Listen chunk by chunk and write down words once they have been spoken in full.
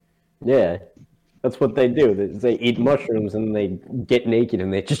Yeah, that's what they do. They eat mushrooms and they get naked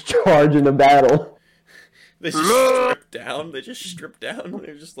and they just charge into battle. They just strip down. They just strip down.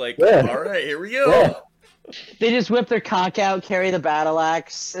 They're just like, Yeah. all right, here we go. Yeah. They just whip their cock out, carry the battle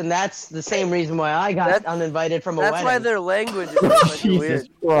axe, and that's the same reason why I got uninvited from a wedding. That's why their language is fucking Jesus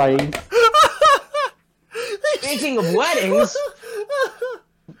weird. Christ. Speaking of weddings,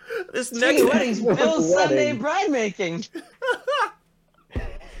 This next Bill's Sunday bride making.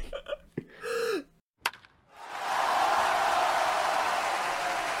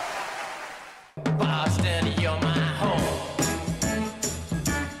 Boston, you're my home.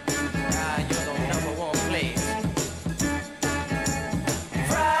 You're the number one place.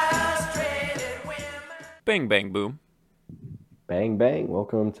 Frustrated women. Bang, bang, boom. Bang, bang.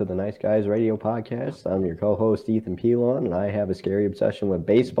 Welcome to the Nice Guys Radio Podcast. I'm your co-host, Ethan Pelon, and I have a scary obsession with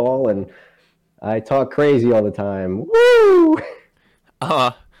baseball, and I talk crazy all the time. Woo!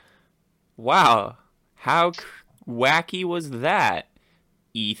 Wow. How wacky was that,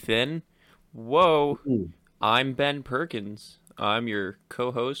 Ethan? Whoa. I'm Ben Perkins. I'm your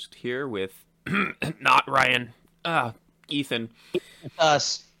co-host here with not Ryan. Ethan.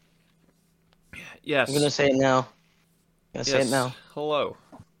 Us. Yes. I'm gonna say it now. Say it now. Hello.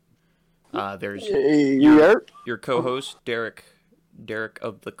 There's your co-host, Derek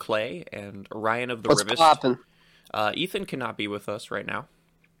of the Clay, and Ryan of the What's Rivist. poppin'? Ethan cannot be with us right now.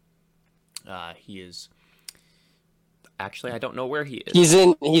 He is... Actually, I don't know where he is.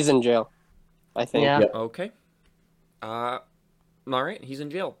 He's in jail, I think. Yeah. Yep. Okay. All right, he's in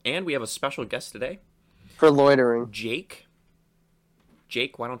jail. And we have a special guest today, For loitering. Jake.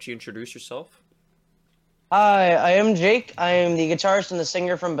 Jake, why don't you introduce yourself? Hi, I am Jake. I am the guitarist and the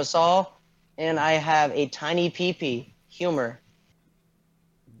singer from Basal, and I have a tiny pee-pee. Humor.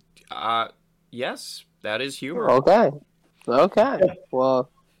 Yes, that is humor. Okay. Well,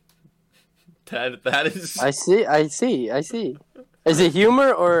 That is... I see. Is it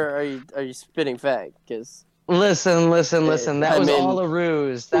humor or are you spitting fact? Because Listen. That I was mean- all a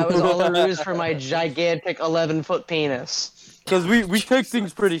ruse. That was all a ruse for my gigantic 11-foot penis. we take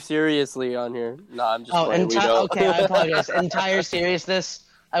things pretty seriously on here. No, I'm just playing. We don't. Okay, I apologize. Entire seriousness,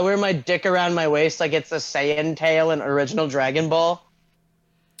 I wear my dick around my waist like it's a Saiyan tail in original Dragon Ball.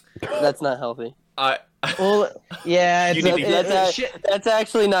 That's not healthy. Well, yeah, it's You need to- That's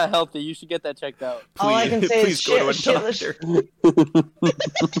actually not healthy. You should get that checked out. all I can say is please go shit. to a doctor.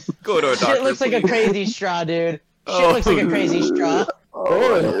 Go to a doctor. Shit looks like a please. crazy straw, dude. Shit looks like a crazy straw.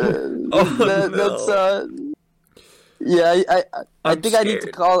 That's yeah. I I'm think I need to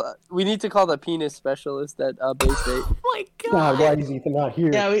scared. call. We need to call the penis specialist at Bay State. Oh my God, god. why is Ethan not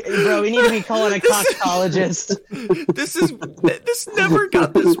here? Yeah, we need to be calling a cockologist. This never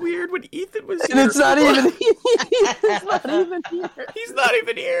got this weird when Ethan was here. And it's not even. It's not even here. He's not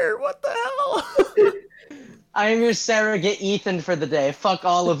even here. What the hell? I am your surrogate Ethan for the day. Fuck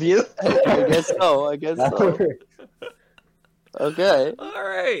all of you. I guess so. Okay. All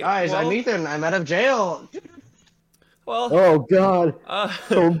right. Guys, well, I'm Ethan. I'm out of jail. Well, Oh, God.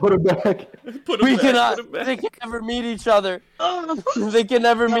 Someone put it back. put him We back, cannot. put him back. They can never meet each other. They can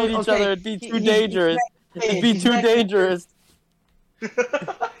never meet each okay. other. It'd be too He- dangerous. It'd be he's too back. dangerous.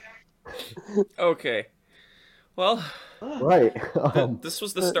 Okay. Well, Right. this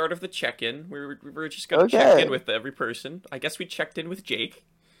was the start of the check-in. We were just gonna check Okay. in with every person. I guess we checked in with Jake.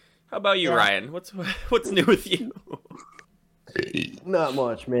 How about you, Yeah. Ryan? What's new with you? Not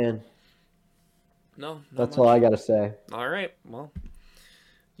much, man. No. That's all I got to say. All right. Well,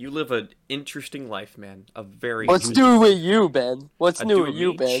 you live an interesting life, man. A very. What's new with you, Ben? What's a new do with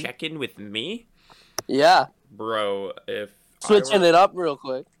you, me Ben? Check in with me, Yeah. bro. If Switching it up real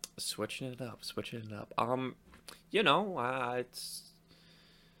quick. Switching it up. It's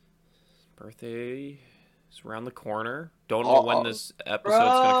birthday is around the corner. Don't know when this episode's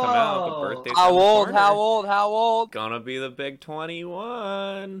gonna come out, but birthday's How around the old? corner. How old? Gonna be the big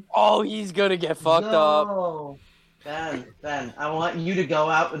 21. Oh, he's gonna get fucked up. No. Ben, I want you to go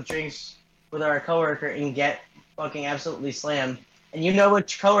out with drinks with our coworker and get fucking absolutely slammed. And you know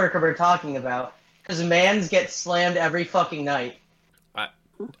which coworker we're talking about. Because mans get slammed every fucking night.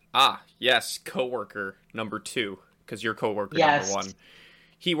 Yes, coworker number 2, because you're coworker Yes. number 1.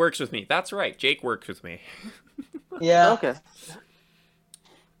 He works with me. That's right. Jake works with me. Yeah. Okay.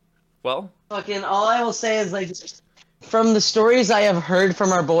 Well, Fucking, all I will say is, like, from the stories I have heard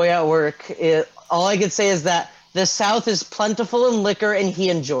from our boy at work, all I could say is that the South is plentiful in liquor and he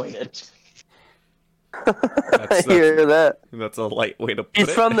enjoyed it. I hear that. that's a light way to put He's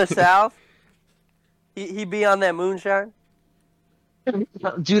it. from the South. He be on that moonshine.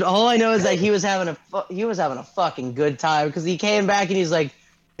 Dude, all I know is that he was having a fucking good time because he came back and he's like,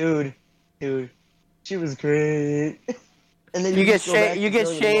 dude, she was great. And then You get just go back you to get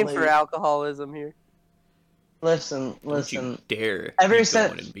feeling shamed lonely. for alcoholism here. Listen. Don't you dare. Ever keep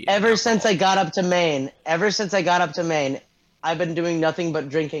since going and being ever an since I alcoholic. got up to Maine, I've been doing nothing but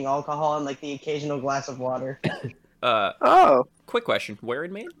drinking alcohol and like the occasional glass of water. Oh, Quick question. Where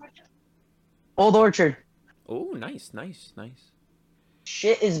in Maine? Old Orchard. Oh, nice.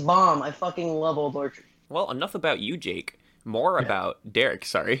 Shit is bomb. I fucking love Old Orchard. Well, enough about you, Jake. More about Derek,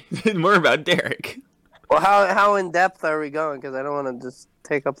 sorry. More about Derek. well, how in depth are we going? Because I don't want to just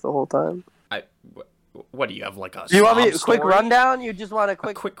take up the whole time. What do you have, like a Do you want me a sob quick story? rundown? You just want a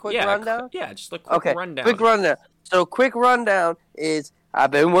quick yeah, rundown? Yeah, just a quick Okay, rundown. quick rundown. So quick rundown is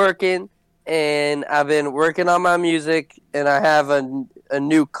I've been working and I've been working on my music and I have a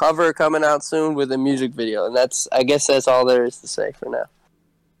new cover coming out soon with a music video, and I guess that's all there is to say for now.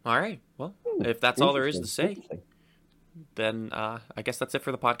 All right. Well, if that's all there is to say, Interesting. then I guess that's it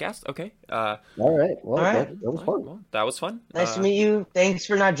for the podcast. Okay. All right. Well, All right. that was fun. Well, that was fun. Nice to meet you. Thanks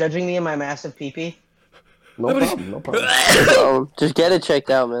for not judging me in my massive pee-pee. No problem. Just get it checked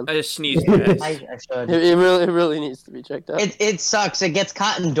out, man. I just sneezed, guys. I should. It really needs to be checked out. It sucks. It gets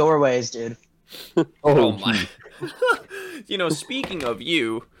caught in doorways, dude. Oh my. Speaking of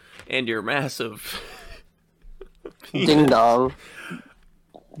you and your massive. Ding dong.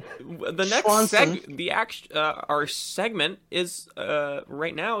 The next Schwanson. our segment is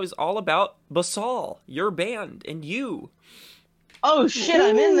right now is all about Basal, your band, and you. Oh shit,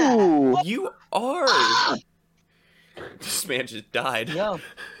 I'm in that. Ooh. You are. This man just died. Yo.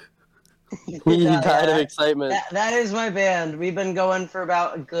 He died of excitement. That is my band. We've been going for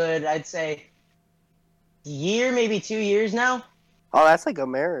about a good, I'd say, year, maybe 2 years now. Oh, that's like a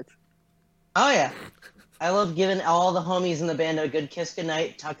marriage. Oh yeah. I love giving all the homies in the band a good kiss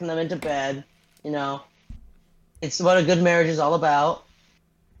goodnight, tucking them into bed. It's what a good marriage is all about.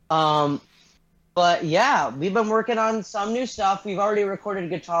 But yeah, we've been working on some new stuff. We've already recorded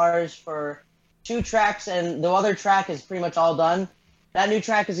guitars for 2 tracks, and the other track is pretty much all done. That new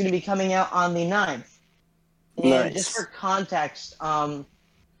track is going to be coming out on the 9th. And Nice. just for context,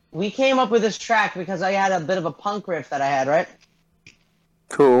 we came up with this track because I had a bit of a punk riff that I had, right?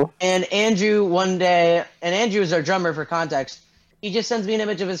 Cool. And Andrew one day, and Andrew is our drummer for context, he just sends me an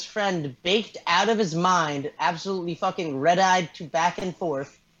image of his friend baked out of his mind, absolutely fucking red-eyed to back and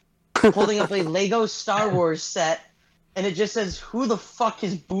forth, holding up a Lego Star Wars set, and it just says, "Who the fuck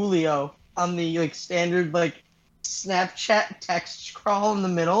is Boolio?" on the standard Snapchat text scroll in the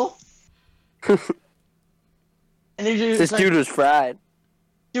middle. And they're just This dude was fried.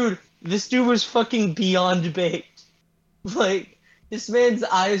 dude, this dude was fucking beyond baked. This man's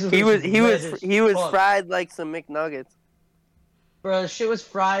eyes were He was fuck. fried like some McNuggets. Bro, shit was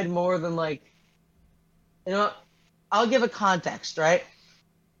fried more than I'll give a context, right?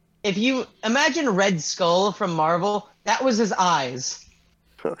 If you imagine Red Skull from Marvel, that was his eyes.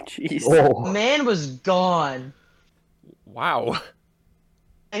 Oh jeez. Oh. Man was gone. Wow.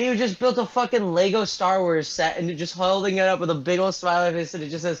 And he just built a fucking Lego Star Wars set and just holding it up with a big old smile on his face, and it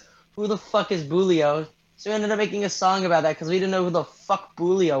just says, "Who the fuck is Boolio?" So we ended up making a song about that because we didn't know who the fuck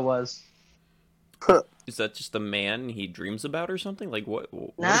Boolio was. Is that just the man he dreams about or something? Like what is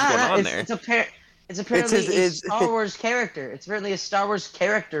Nah, going on it's, there? it's apparently a it's- Star Wars character. It's apparently a Star Wars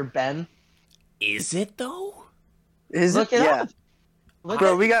character, Ben. Is it though? Is Look it? it Yeah. up. Look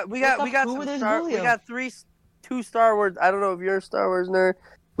Bro, at- we got look up some who it is, Star, we Boolio. got two Star Wars. I don't know if you're a Star Wars nerd.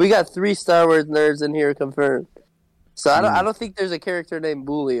 We got 3 Star Wars nerds in here confirmed. So I don't think there's a character named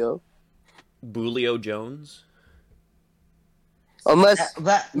Boolio. Boolio Jones? Unless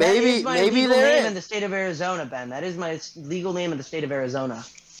That maybe is my legal there name is. in the state of Arizona, Ben. That is my legal name in the state of Arizona.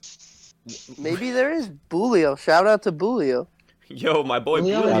 maybe there is Boolio. Shout out to Boolio. Yo, my boy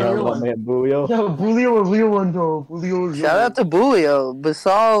Boolio, Shout Boolio. out real my one. man Boolio. Yo, Boolio a real one, though. Boolio Shout out to Boolio.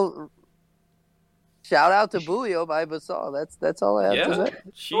 Basal. Shout out to Boolio by Basal. That's all I have to Yeah.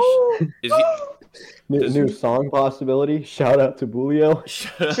 say. Sheesh. Is he New song possibility. Shout out to Boolio.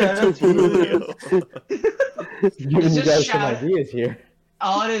 Shout out Shout to out to Boolio. Giving you just guys some shout- ideas here.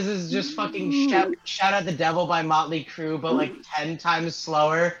 All it is just fucking shout out the devil by Motley Crue, but 10 times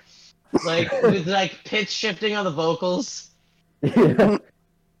slower. With pitch shifting on the vocals. Yeah.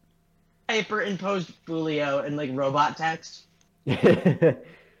 Hyperimposed Boolio and robot text.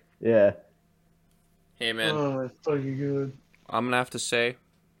 Yeah. Hey man, Oh, that's fucking good. I'm gonna have to say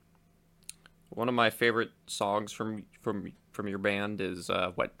one of my favorite songs from your band is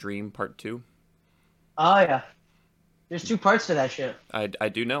Wet Dream Part 2. Oh yeah. There's 2 parts to that shit. I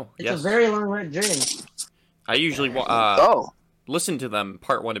do know. It's yes. a very long wet dream. I usually Oh. listen to them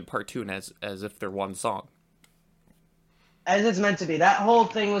Part 1 and Part 2 as if they're one song. as it's meant to be. That whole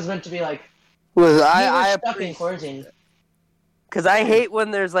thing was meant to be like Was we I were stuck in quarantine. Because I hate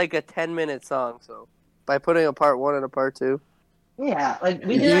when there's like a 10-minute song. So by putting a part 1 and a part 2, Yeah, like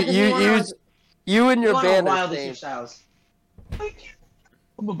we did that 'cause we wanted, you and your we band are wild same. styles.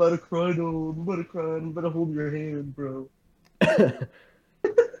 I'm about to cry, no. I'm about to cry. I'm about to hold your hand, bro.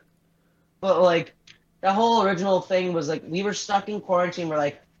 But like, the whole original thing was like we were stuck in quarantine. We're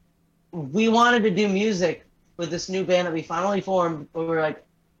like, we wanted to do music with this new band that we finally formed, but we're like,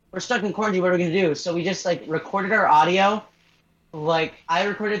 we're stuck in quarantine. What are we gonna do? So we just like recorded our audio. Like I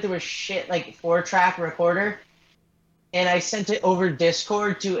recorded through a shit like 4-track recorder, and I sent it over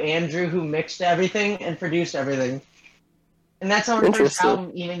Discord to Andrew, who mixed everything and produced everything. And that's how our first Interesting.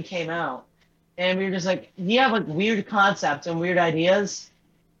 album even came out. And we were just like, we have like weird concepts and weird ideas.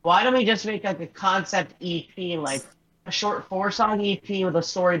 Why don't we just make like a concept EP, like a short 4-song EP with a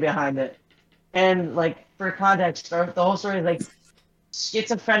story behind it? And like for context, the whole story is like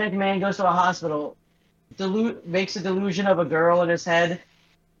schizophrenic man goes to a hospital, makes a delusion of a girl in his head,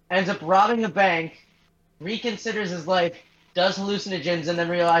 ends up robbing a bank, reconsiders his life, does hallucinogens, and then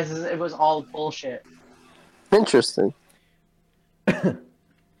realizes it was all bullshit. Interesting.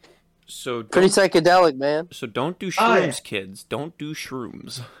 So Pretty don't, psychedelic, man. so don't do Oh, yeah. shrooms, kids. Don't do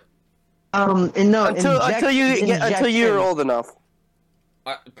shrooms. And no, Until you're old enough.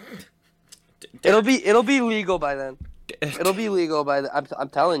 I- It'll be legal by then. It'll be legal by then. I'm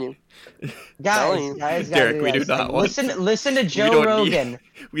telling you. guys, Derek, we do not want- listen to we Joe don't Rogan. Need,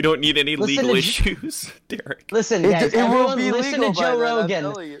 we don't need any Listen legal to- issues, Derek. Listen, guys, It will everyone be listen legal to Joe by then, I'm Rogan.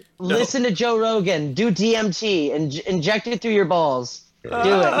 telling you. Listen to Joe Rogan. Do DMT and inject it through your balls. Do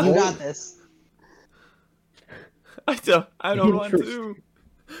it. You got this. I don't want to.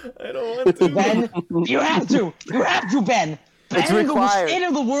 I don't want to. Ben, you have to. You have to, Ben. It's Ben, required. The state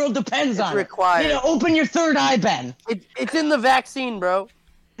of the world depends It's on required. it. You know, open your third eye, Ben. It's in the vaccine, bro.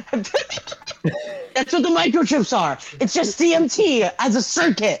 That's what the microchips are. It's just DMT as a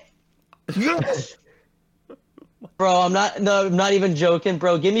circuit. Yes. Bro, I'm not even joking,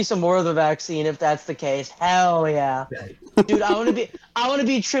 bro. Give me some more of the vaccine if that's the case. Hell yeah. Dude, I want to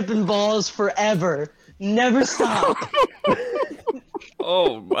be tripping balls forever. Never stop.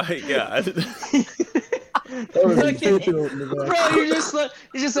 Oh my god. Bro, you're just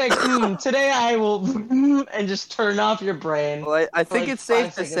like, today I will, and just turn off your brain. Well, I think like it's safe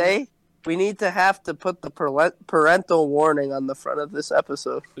 5 to seconds. say we need to have to put the parental warning on the front of this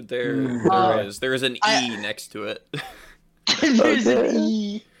episode. There is. There is an E next to it. There's an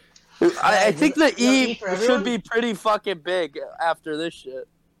E. I think the No E E for everyone? should be pretty fucking big after this shit.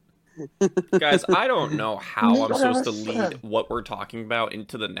 Guys, I don't know how I'm supposed to lead what we're talking about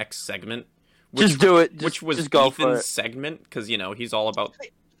into the next segment. Just do it. Which was just go for Ethan's it. segment, because, he's all about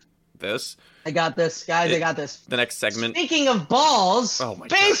this. I got this, guys. I got this. The next segment. Speaking of balls, Oh my God.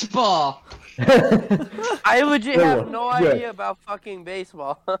 baseball. I legit Good have one. no Good. idea about fucking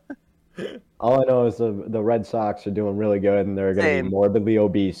baseball. All I know is the Red Sox are doing really good, and they're going to Same. be morbidly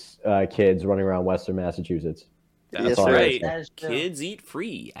obese kids running around Western Massachusetts. That's Yes, sir. right. That is true. Kids eat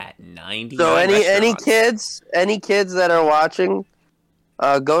free at 90. So any kids that are watching,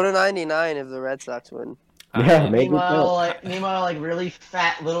 go to 99 if the Red Sox win. Yeah, make it Meanwhile, like really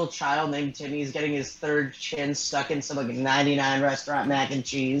fat little child named Timmy is getting his third chin stuck in some like 99 restaurant mac and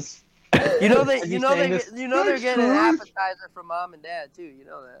cheese. You know they Are you you know saying they this- you know they're getting an appetizer from mom and dad too. You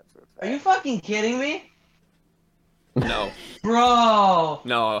know that for a fact. Are you fucking kidding me, No. bro?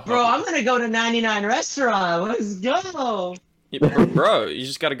 No. Bro, I'm gonna go to 99 restaurant. Let's go. Bro, you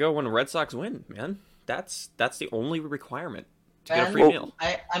just got to go when the Red Sox win, man. That's the only requirement to get a Ben, free meal.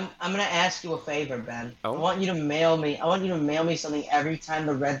 I'm gonna ask you a favor, Ben. Oh. I want you to mail me something every time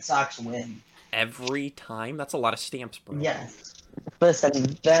the Red Sox win. Every time? That's a lot of stamps, bro. Yes.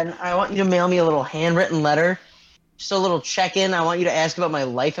 Listen, Ben, I want you to mail me a little handwritten letter, just a little check-in. I want you to ask about my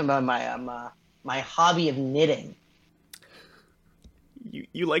life and about my my hobby of knitting.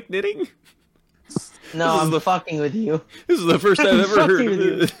 You like knitting? No, This is I'm the- fucking with you. This is the first I've ever Fucking heard of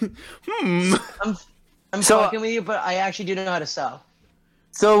with it. Hmm. I'm So- fucking with you, but I actually do know how to sew.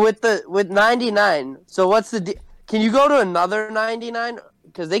 So with 99, so what's the can you go to another 99?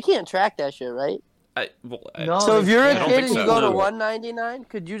 Because they can't track that shit, right? No. So if you're I a don't kid think and you so, go to no. 199,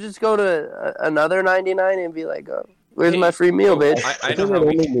 could you just go to another 99 and be like, "Where's Hey, my free meal, oh, bitch?" I I know think how that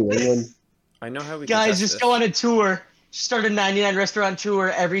we only can, New England. I know how we can Guys, test just this. go on a tour. Start a 99 restaurant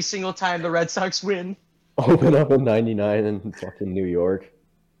tour every single time the Red Sox win. Open up a 99 in fucking New York.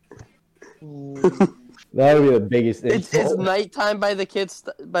 That would be the biggest thing. It's nighttime by the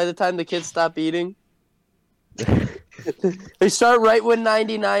time the kids stop eating. They start right when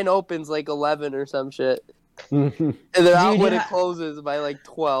 99 opens, like 11 or some shit. And they're out Dude, when yeah. it closes by like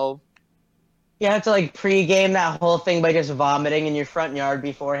 12. You have to like pre-game that whole thing by just vomiting in your front yard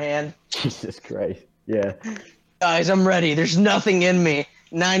beforehand. Jesus Christ. Yeah. Guys, I'm ready. There's nothing in me.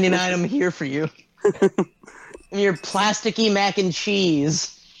 99, I'm here for you. I'm your plasticky mac and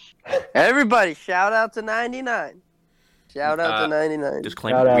cheese. Everybody, shout out to 99. Shout out to 99.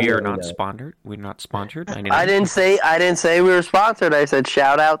 Disclaimer: Shout out we are to not 99. sponsored. We're not sponsored. 99. I didn't say we were sponsored. I said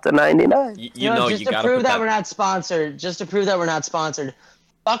shout out to 99. You know, just you to gotta prove put that that. we're not sponsored. Just to prove that we're not sponsored.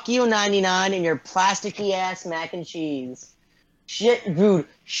 Fuck you, 99, and your plasticky ass mac and cheese. Shit, dude.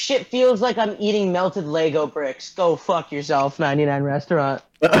 Shit feels like I'm eating melted Lego bricks. Go fuck yourself, 99 restaurant.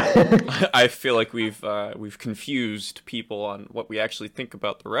 I feel like we've confused people on what we actually think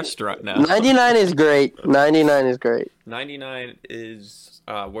about the restaurant now. 99 is great. 99 is great. 99 is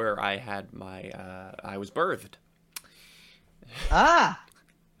where I had my I was birthed. Ah,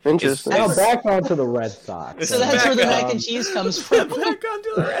 Interesting. Now back onto the Red Sox. so that's where the Back mac and cheese comes from. Back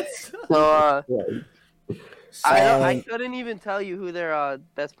onto the Red Sox. So, Right. I couldn't even tell you who their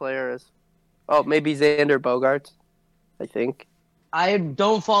best player is. Oh, maybe Xander Bogaerts, I think. I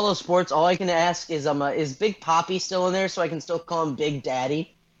don't follow sports. All I can ask is Big Poppy still in there so I can still call him Big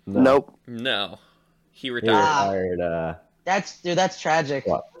Daddy? Nope. No, he He retired. retired, That's tragic.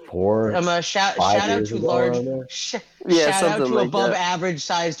 what, 4? Shout 5 out years to ago large, around there? shout Yeah, out something to like above that. average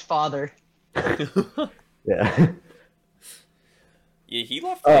sized father. Yeah. Yeah, he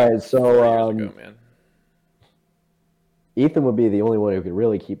left. All like right, so, 4 years ago, man. Ethan would be the only one who could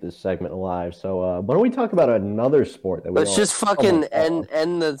really keep this segment alive. So why don't we talk about another sport that we Let's all- just fucking Oh my God.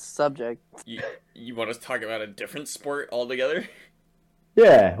 end the subject. You want us to talk about a different sport altogether?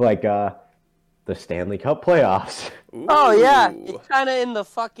 Yeah, like the Stanley Cup playoffs. Oh yeah, Ooh. it's kind of in the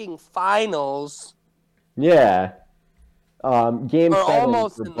fucking finals. Yeah. Game Or 7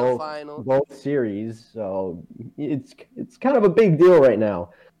 almost for in the finals. both series, so it's kind of a big deal right now.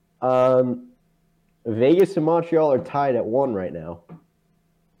 Vegas and Montreal are tied at 1 right now.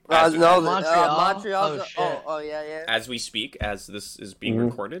 Montreal? Montreal's. Oh, shit. Yeah. As we speak, as this is being Mhm.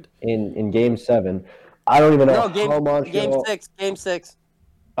 recorded. In Game 7. I don't even know No, how game Montreal. Game six.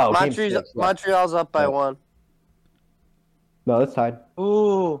 Oh, Game Montreal's, 6, yeah. Montreal's up by Yeah. 1. No, that's tied.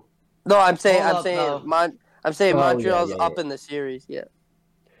 Ooh. No, I'm saying Hold up, though. Oh, Montreal's yeah, up yeah. in the series. Yeah.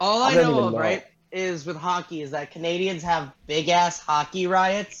 All I I don't know even of, know. right, is with hockey is that Canadians have big ass hockey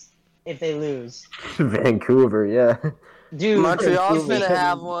riots if they lose. Vancouver, yeah. Dude, Montreal's Vancouver. gonna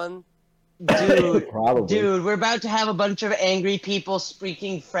have one. dude, Probably. dude, we're about to have a bunch of angry people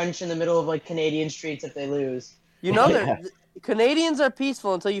speaking French in the middle of like Canadian streets if they lose. You know, Yeah. Canadians are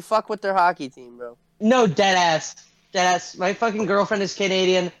peaceful until you fuck with their hockey team, bro. No, dead ass. My fucking girlfriend is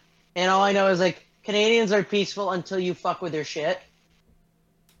Canadian, and all I know is like Canadians are peaceful until you fuck with their shit.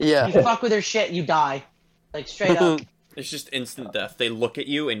 Yeah. You fuck with their shit, you die. Like straight up. It's just instant death. They look at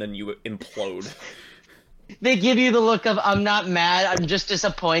you and then you implode. They give you the look of I'm not mad, I'm just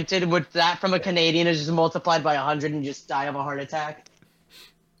disappointed. With that from a Canadian is just multiplied by 100 and just die of a heart attack.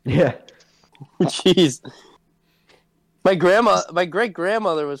 Yeah. Jeez. My great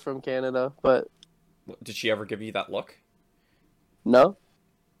grandmother was from Canada, but Did she ever give you that look? no,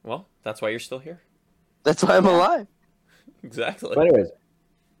 Well, that's why you're still here. that's why I'm alive. Exactly. But anyways,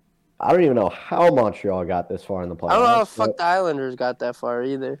 I don't even know how Montreal got this far in the playoffs. I don't know how the fuck the Islanders got that far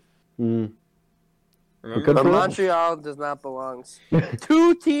either. Mm. Remember? Good But for them. Montreal does not belong.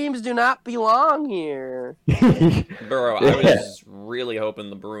 Two teams do not belong here. Bro, I was really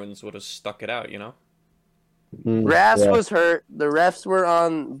hoping the Bruins would have stuck it out, you know? Mm, Rass yeah. was hurt. The refs were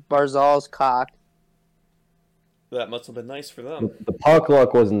on Barzal's cock. That must have been nice for them. The puck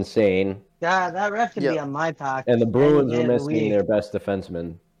luck was insane, God, that ref could Yep. be on my pack. and the Bruins were And the missing league. their best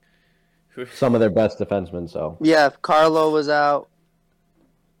defenseman. Who- Some of their best defensemen, so Yeah, Carlo was out.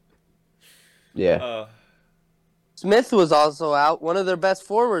 yeah. Uh, Smith was also out. One of their best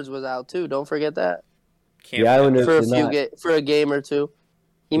forwards was out too. Don't forget that can't The Islanders for a did for a game or two.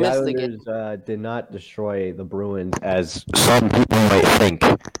 He the missed the game. Islanders did not destroy the Bruins as some people might think.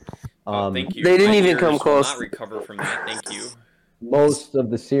 thank you. They didn't My even ears come will close. Not recover from that. Thank you. Most of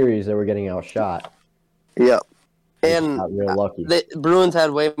the series they were getting outshot. Yeah, They just and got real lucky. the Bruins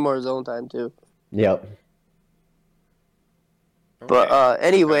had way more zone time too. Yep. But Okay.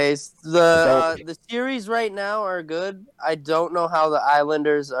 anyways, So- the series right now are good. I don't know how the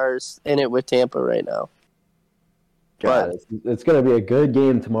Islanders are in it with Tampa right now. God, it's going to be a good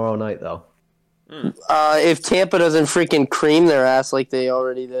game tomorrow night, though. If Tampa doesn't freaking cream their ass like they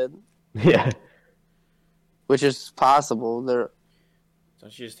already did, Yeah. which is possible, they're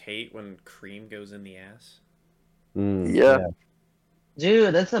Don't you just hate when cream goes in the ass? Mm, Yeah.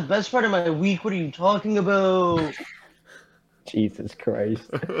 Dude, that's the best part of my week. What are you talking about? Jesus Christ.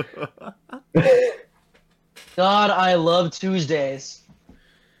 God, I love Tuesdays.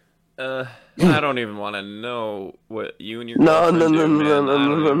 I don't even want to know what you and your No, girlfriend no, do, no, man. no, I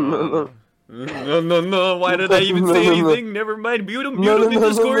don't no, even no, wanna- No. Why did I even say anything? Never mind. Mute him in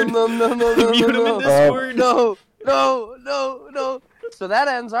Discord. No. Mute him in Discord. No. So that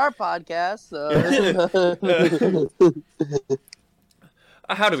ends our podcast.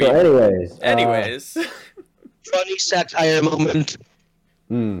 How do So, we? anyways. Anyways. Funny satire moment.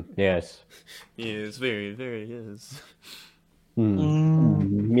 Yes. Yes, very is.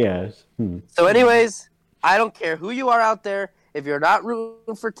 Yes. So, anyways, I don't care who you are out there. If you're not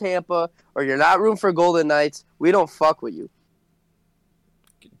rooting for Tampa or you're not rooting for Golden Knights, we don't fuck with you.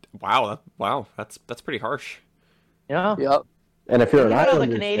 Wow, that's pretty harsh. Yeah. Yep. And if you're Think an about all the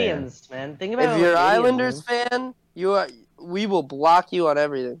Islanders Canadians, man. Think about all If the you're an Canadians, Islanders man. fan, we will block you on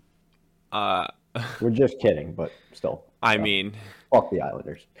everything. we're just kidding, but still. I mean, Fuck the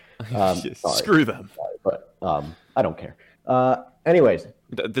Islanders. Sorry. screw them. Sorry, but I don't care. Anyways.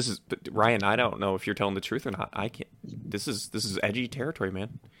 This is Ryan. I don't know if you're telling the truth or not. I can't. This is edgy territory,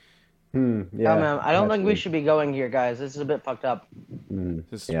 man. Yeah. Oh, man, I don't think we actually. should be going here, guys. This is a bit fucked up.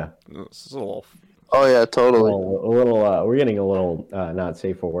 This, Yeah. This is a little. Oh yeah, totally. We're getting a little not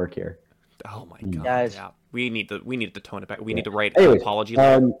safe for work here. Oh my god. Guys. Yeah. We need to tone it back. We need to write an Anyways, apology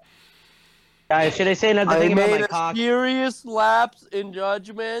letter. Guys, should I say another I thing about made my a cock? serious lapse in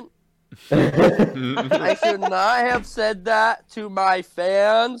judgment. I should not have said that to my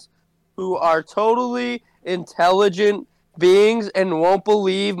fans who are totally intelligent beings and won't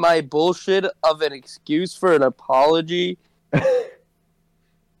believe my bullshit of an excuse for an apology.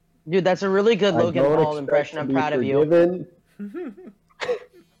 Dude, that's a really good I Logan don't Paul expect impression. to I'm be proud of you. forgiven.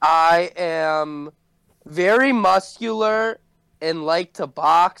 I am very muscular and like to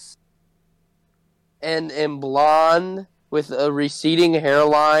box and am blonde with a receding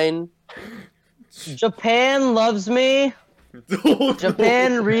hairline. Japan loves me.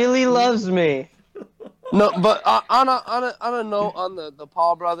 Japan really loves me. No, but on a note on the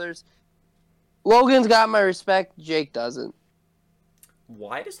Paul brothers, Logan's got my respect. Jake doesn't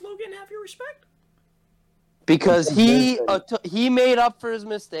Why does Logan have your respect? because he made up for his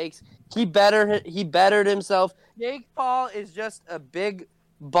mistakes. He bettered himself. Jake Paul is just a big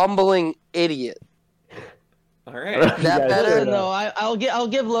bumbling idiot. All right. That better? Listen, though, I'll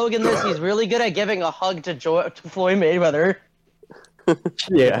give Logan this. He's really good at giving a hug to Floyd Mayweather.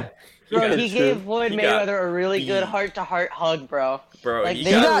 Yeah. Bro, he He gave Floyd got Mayweather a really good beat. heart-to-heart hug, bro. Bro, Like he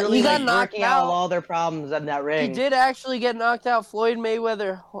they got- were really he got like, knocked working out out. all their problems in that He ring. did actually get knocked out. Floyd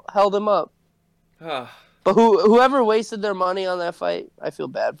Mayweather held him up. Ah, But whoever wasted their money on that fight, I feel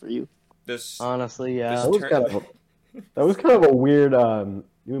bad for you. this. Honestly, yeah. This- That was kind of a weird.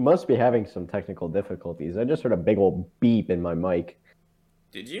 We must be having some technical difficulties. I just heard a big old beep in my mic.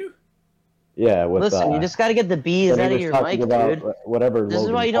 Did you? Yeah, with Listen, you just gotta get the bees when he out of was your talking mic, about dude. Whatever. This is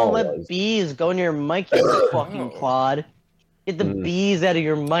Logan why you don't Paul let was. bees go in your mic, you fucking quad. Get the bees out of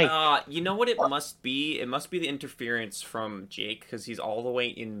your mic. You know what it must be? It must be the interference from Jake because he's all the way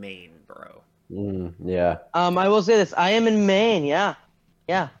in Maine, bro. Yeah. I will say this. I am in Maine, yeah.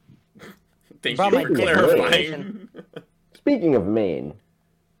 Yeah. Thank Brought you my for dick clarifying. Speaking of Maine.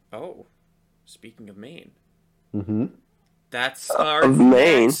 Oh, speaking of Maine, Mm-hmm. that's our Of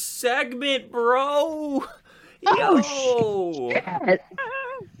Maine? next segment, bro. Yo,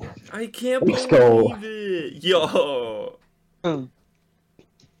 I can't Let's believe go. it. Yo.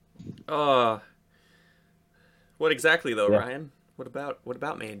 What exactly though, Yeah. Ryan? What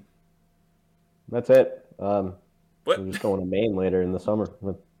about Maine? That's it. What? I'm just going to Maine later in the summer.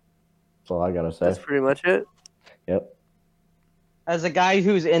 That's all I gotta say. That's pretty much it. Yep. As a guy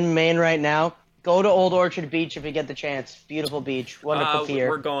who's in Maine right now, go to Old Orchard Beach if you get the chance. Beautiful beach. Wonderful pier.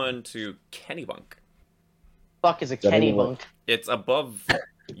 We're going to Kennebunk. Fuck is a that Kenny anyone- bunk. It's above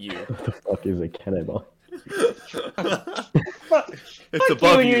you. What the fuck is a cannibal? It's Fuck you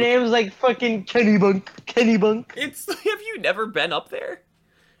above and you. your name's like fucking Kenny Bunk. Kenny Bunk. It's. Have you never been up there?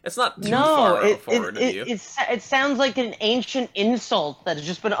 It's not too No, far forward of you. it sounds like an ancient insult that has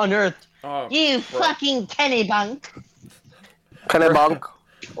just been unearthed. Oh, You bro. fucking Kenny Bunk. Kennebunk.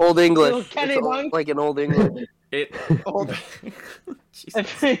 Old English. Little Kennebunk. It's like an old English. It.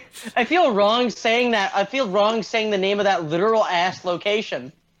 Jesus. I feel wrong saying that. I feel wrong saying the name of that literal ass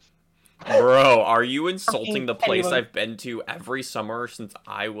location. Bro, are you insulting Fucking the place Kennebunk. I've been to every summer since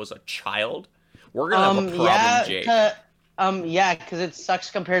I was a child? We're gonna have a problem, yeah, Jake. yeah, because it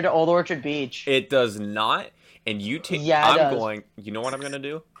sucks compared to Old Orchard Beach. It does not. And you take. Yeah, it I'm does. going. You know what I'm gonna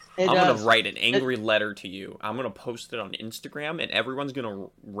do? It I'm does. gonna write an angry letter to you. I'm gonna post it on Instagram, and everyone's gonna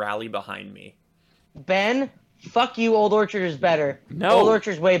rally behind me. Ben, fuck you. Old Orchard is better. No. Old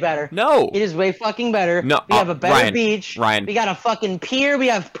Orchard's way better. No. It is way fucking better. No, We have a better Ryan, beach. Ryan. We got a fucking pier. We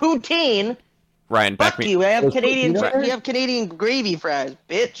have poutine. Ryan, back Fuck me. you. We have Those Canadian. poutine We have Canadian gravy fries,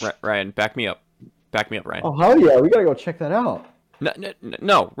 bitch. Ryan, back me up. Back me up, Ryan. Oh hell yeah, we gotta go check that out.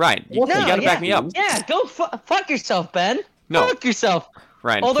 No, Ryan, you gotta back me up. Yeah, go fuck yourself, Ben. No. Fuck yourself.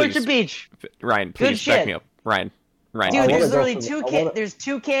 Ryan, Old please. Orchard Beach. Ryan, Good please back shit. me up. Ryan, Dude, I there's wanna go literally for the- two. I wanna- There's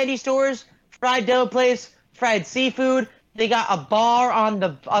two candy stores, fried dough place, fried seafood. They got a bar on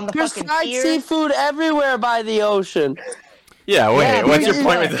the There's fucking fried pier. seafood everywhere by the ocean. Yeah, wait, Yeah, what's because your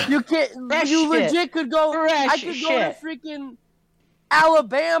point with that? You can't. Fresh you shit. legit could go. Fresh I could go to shit. freaking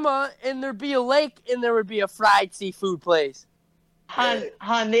Alabama, and there'd be a lake, and there would be a fried seafood place.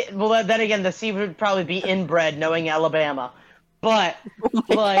 Well, then again, the seafood would probably be inbred, knowing Alabama. But,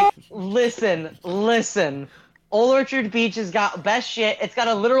 like, listen. Old Orchard Beach has got best shit. It's got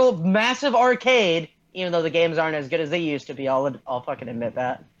a literal massive arcade, even though the games aren't as good as they used to be. I'll fucking admit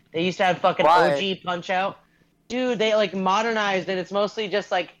that. They used to have fucking Why? OG Punch-Out. Dude, they, like, modernized it. It's mostly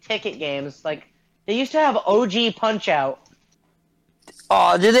just, like, ticket games. Like, they used to have OG Punch-Out.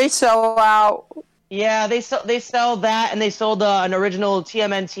 Oh, did they sell out? Yeah, they sell that, and they sold an original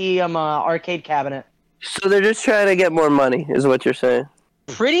TMNT arcade cabinet. So they're just trying to get more money, is what you're saying.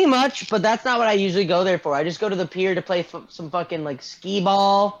 Pretty much, but that's not what I usually go there for. I just go to the pier to play some fucking like skee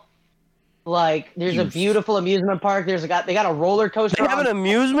ball. Like, there's a beautiful amusement park. They got a roller coaster. They have an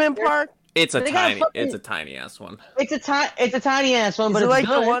amusement park? It's a They got a tiny fucking- ass one. It's a tiny ass one, Is but it it's like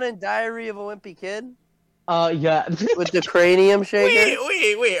good. the one in Diary of a Wimpy Kid? Yeah. With the cranium shaker?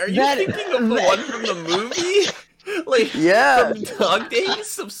 Wait, are you That- thinking of the that- one from the movie? Like, Yeah. from Dog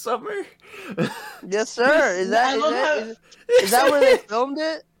Days of Summer? Yes, sir. Is that where they filmed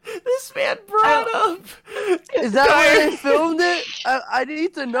it? This man brought up. Is that where they filmed it? I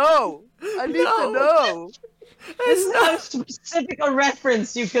need to know. I need No. to know. This is how specific a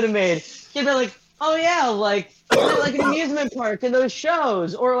reference you could have made. You'd be like, oh yeah, like an amusement park and those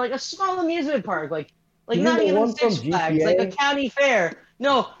shows, or like a small amusement park, like You not mean the even one Six from Flags, like a GTA? county fair.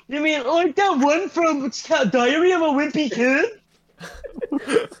 No, you mean like that one from Diary of a Wimpy Kid?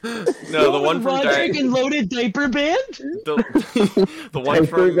 No, the one from Roderick and Loaded Diaper Band? the one Diaper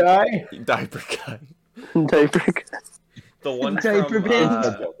from guy. Diaper Guy. Diaper. The one Diaper from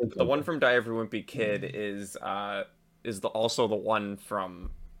Band. the one from Diary of a Wimpy Kid is also the one from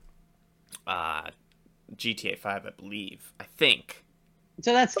GTA 5, I believe. I think.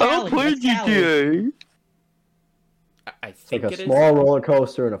 So that's I Cali. don't play That's Cali. GTA. I Like think a it is. small roller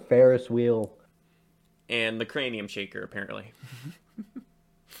coaster and a Ferris wheel. And the cranium shaker, apparently.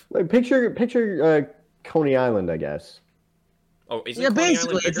 Like picture Coney Island, I guess. Oh, is it Yeah, Coney basically,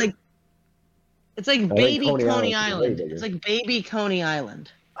 Island bigger? it's like think baby Coney Coney Island's way Island. bigger. It's like baby Coney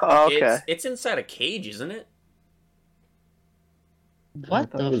Island. Oh, okay. It's inside a cage, isn't it?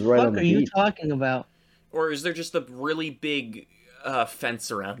 What thought it the was right fuck on the are you beach. talking about? Or is there just a really big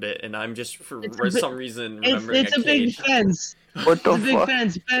fence around it, and I'm just for It's a big- some reason remembering It's a a big cage? fence. What the It's a big fuck?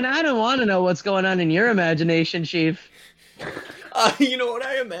 fence. Ben, I don't want to know what's going on in your imagination, Chief. You know what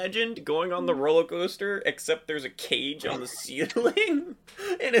I imagined? Going on the roller coaster, except there's a cage on the ceiling,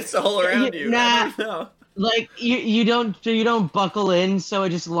 and it's all around you. Nah. I don't know. Like you don't buckle in, so it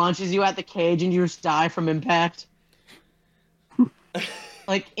just launches you at the cage and you just die from impact.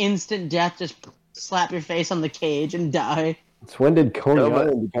 Like instant death, just slap your face on the cage and die. So when did Coney No, but-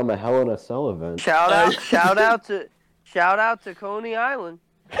 Island become a Hell in a Cell event? Shout out to Coney Island.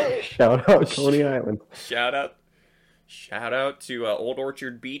 Shout out Coney Island. Shout out to Old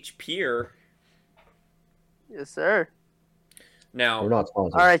Orchard Beach Pier. Yes, sir. Now, We're not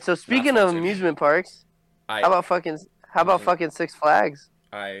sponsored. All right. So speaking of sponsored. amusement parks, I how about fucking Six Flags?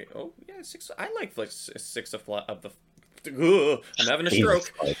 I like six of the. Ugh, I'm having a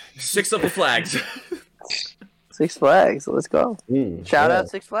stroke. Six of the flags. Six Flags. Let's go. Shout yeah. out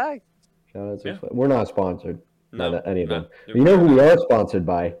Six Flags. Shout out Six Yeah. Flags. We're not sponsored. No, Not any of them. no. You know who we are sponsored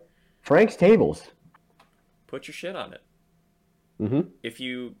by? Frank's Tables. Put your shit on it. Mm-hmm. If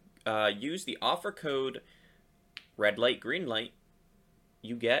you use the offer code red light green light,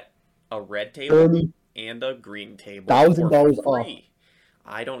 you get a red table and a green table $1,000 for off. free.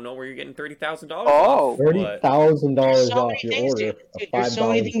 I don't know where you're getting $30,000 Oh. off, but $30,000 So off many your things, order. dude. of Dude, there's so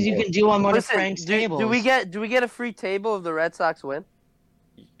many $5 things you more. can do on one of Listen, Frank's tables. do we get a free table if the Red Sox win?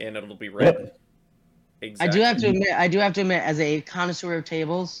 and it'll be red. Yep. Exactly. I do have to admit, as a connoisseur of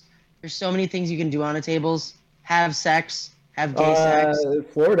tables, there's so many things you can do on a tables. Have sex, have gay sex.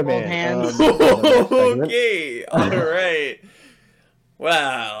 Florida Hold man. hands. segment. Okay, all right.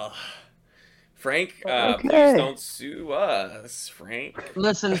 Well, Frank, Okay. please don't sue us, Frank.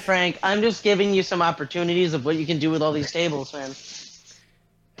 Listen, Frank, I'm just giving you some opportunities of what you can do with all these tables, man.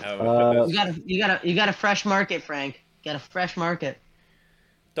 You got a fresh market, Frank. You got a fresh market.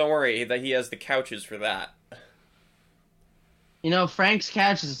 Don't worry, that he has the couches for that. You know, Frank's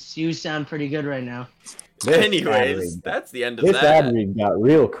couches you sound pretty good right now. This Anyways, ad read- that's the end of This that. ad read got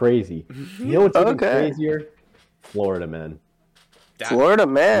real crazy. You know what's even Okay. crazier? Florida man. That- Florida I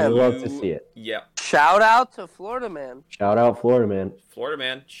man. love to see it. Yep. Shout out to Florida man. Shout out Florida man. Florida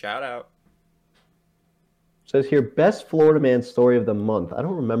man, shout out. Says here, best Florida man story of the month. I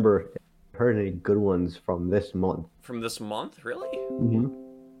don't remember if I've heard any good ones from this month. From this month, really?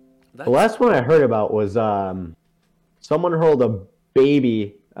 The last one I heard about was someone hurled a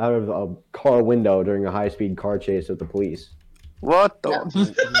baby out of a car window during a high-speed car chase with the police. What the?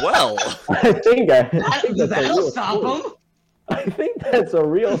 Well, I think that's a That'll real stop story. him. I think that's a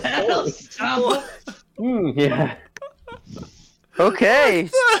real That'll story. stop him. Yeah. Okay.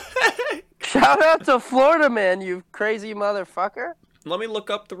 Shout out to Florida man, you crazy motherfucker. let me look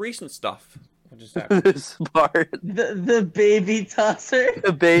up the recent stuff. What just happened? This part, The baby tosser.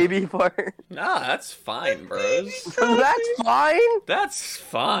 the baby part. Nah, that's fine, bros. That's fine. That's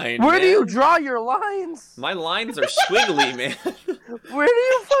fine. Where do man. you draw your lines? My lines are squiggly, man. Where do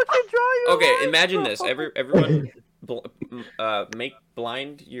you fucking draw your lines? Okay, imagine this. Everyone, make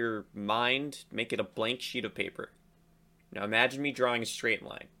blind your mind. Make it a blank sheet of paper. Now imagine me drawing a straight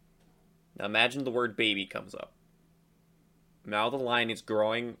line. Now imagine the word baby comes up. Now the line is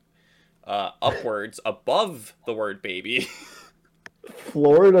growing upwards above the word baby.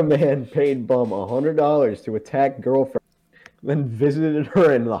 Florida man paid bum $100 to attack girlfriend, then visited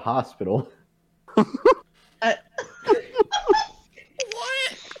her in the hospital. What?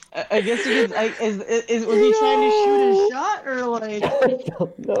 I guess you could. Was he trying to shoot a shot or like? I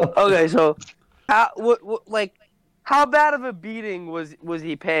don't know. Okay, so how bad of a beating was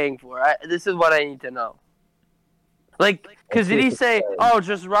he paying for? This is what I need to know. Like, because did he say, "Oh,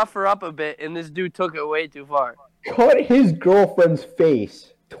 just rough her up a bit," and this dude took it way too far? Cut his girlfriend's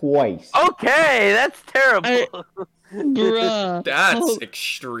face twice. Okay, that's terrible. Bruh. That's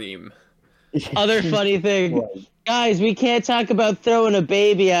extreme. Other funny thing. Guys, we can't talk about throwing a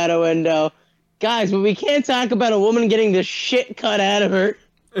baby out a window. Guys, but we can't talk about a woman getting the shit cut out of her.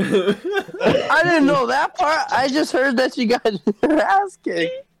 I didn't know that part. I just heard that she got her ass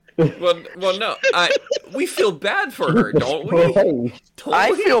kicked. Well, no. We feel bad for her, don't we? Don't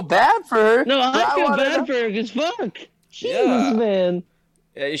I we? feel bad for her. No, but I feel wanna bad know- for her because fuck. Yeah. Jesus, man.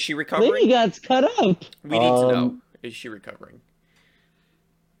 Is she Baby recovering? got cut up. We need to know. Is she recovering?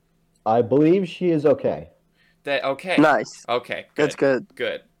 I believe she is okay. Okay. Nice. Okay. Good. That's good.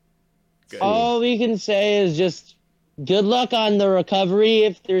 Good. Good. All we can say is just good luck on the recovery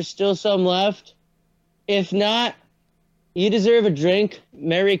if there's still some left. If not, you deserve a drink.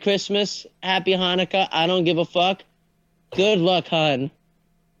 Merry Christmas. Happy Hanukkah. I don't give a fuck. Good luck, hon.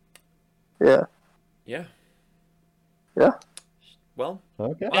 Yeah. Yeah. Yeah. Well,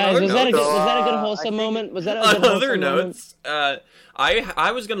 Okay. On Guys, other was that a good, notes- was that a good I wholesome think- moment? Was that a on good other wholesome moment? notes,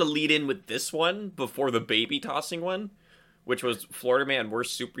 I was gonna lead in with this one before the baby tossing one, which was Florida man,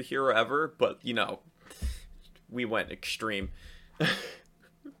 worst superhero ever. But you know, we went extreme.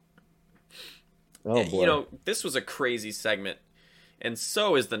 Oh boy. You know, this was a crazy segment, and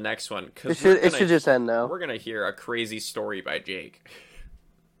so is the next one. It should just end now. We're gonna hear a crazy story by Jake.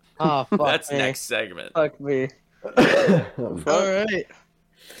 Oh, fuck That's me. next segment. Fuck me. Um, All right.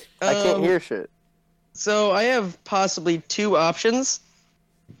 I can't hear shit. So I have possibly two options.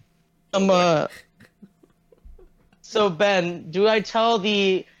 So Ben, do I tell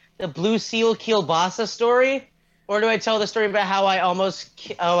the Blue Seal Kielbasa story, or do I tell the story about how I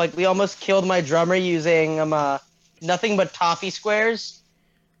we almost killed my drummer using nothing but toffee squares?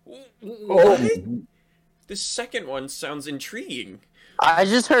 What? The second one sounds intriguing. I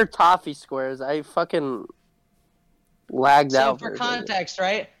just heard toffee squares. I fucking lagged So out. for a context,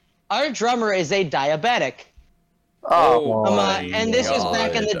 right? Our drummer is a diabetic. Oh, And this is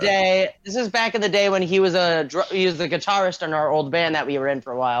back in the day. This is back in the day when he was the guitarist in our old band that we were in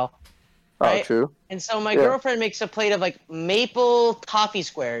for a while. Right? true. And so my Yeah. girlfriend makes a plate of like maple toffee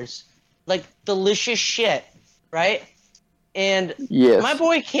squares, like delicious shit, right? And Yes. my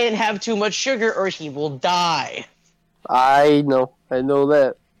boy can't have too much sugar or he will die. I know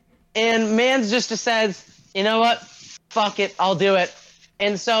that. And Mans just says, you know what? Fuck it, I'll do it.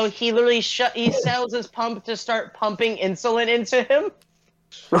 And so he literally he sells his pump to start pumping insulin into him.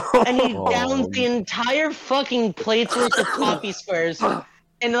 And he downs the entire fucking plate's worth of coffee squares.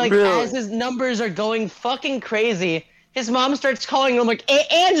 And like Really? as his numbers are going fucking crazy, his mom starts calling him like,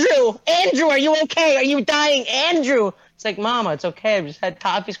 Andrew, are you okay? Are you dying, Andrew? It's like, Mama, it's okay. I just had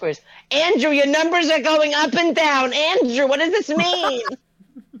coffee squares. Andrew, your numbers are going up and down. Andrew, what does this mean?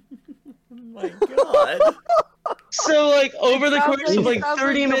 Oh my god. So like over the sounds course like- of like it sounds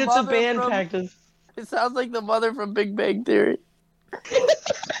 30 like the minutes of mother band from- practice. It sounds like the mother from Big Bang Theory.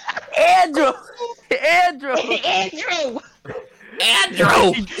 Andrew! Andrew! Andrew!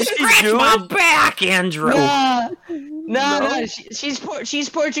 Is she Scratch my Jewish? back, Andrew! No. She's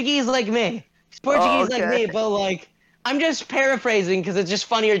Portuguese like me. She's Portuguese like okay. me, but like I'm just paraphrasing because it's just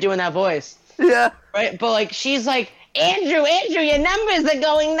funnier doing that voice, Yeah. right? But like she's like, Andrew, your numbers are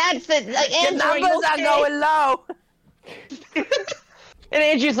going nuts. Like, The Andrew, are you numbers are okay?" going low. And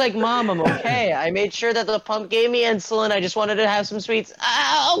Andrew's like, Mom, I'm okay. I made sure that the pump gave me insulin. I just wanted to have some sweets.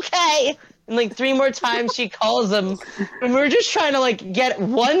 Okay. And like 3 more times she calls him, and we're just trying to like get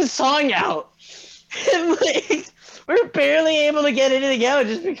one song out. And like we're barely able to get anything out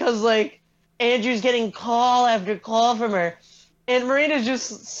just because like Andrew's getting call after call from her. And Marina's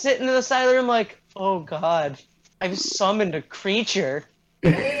just sitting to the side of the room like, oh God, I've summoned a creature.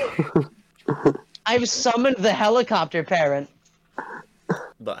 I've summoned the helicopter parent.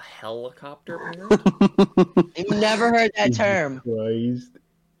 The helicopter parent? You've never heard that term. Christ.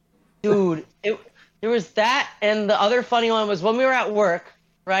 Dude, there was that, and the other funny one was when we were at work,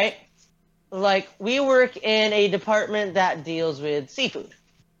 right? Like, we work in a department that deals with seafood.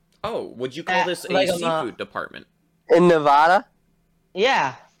 Oh, would you call this a like, seafood department? In Nevada?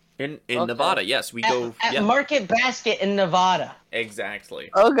 Yeah. In Okay. Nevada, yes, we go. At Yeah, Market Basket in Nevada. exactly.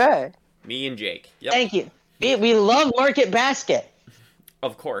 Okay. Me and Jake. Yep, Thank you. We love Market Basket.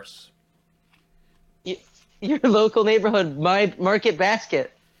 of course. Your local neighborhood, my Market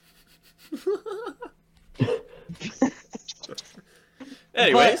Basket.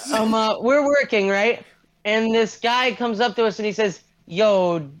 Anyways, But we're working, right? And this guy comes up to us and he says,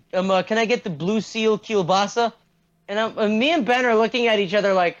 "Yo, can I get the Blue Seal kielbasa?" And me and Ben are looking at each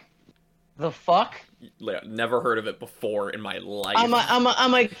other like, "The fuck?" never heard of it before in my life. I'm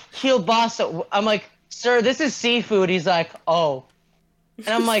like kielbasa. I'm like, "Sir, this is seafood." He's like, "Oh," and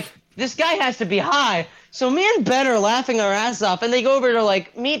I'm like, "This guy has to be high." So me and Ben are laughing our ass off, and they go over to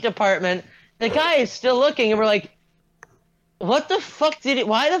like meat department. The guy is still looking, and we're like, "What the fuck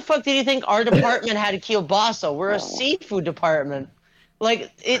why the fuck did he think our department had a kielbasa? We're a seafood department."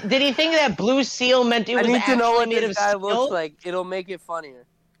 Like, did he think that Blue Seal meant it I was need to know actually what made this of guy seal? looks like. It'll make it funnier.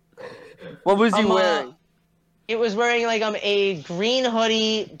 What was he wearing? It was wearing like a green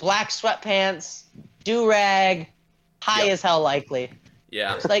hoodie, black sweatpants, do-rag, high Yep. as hell likely.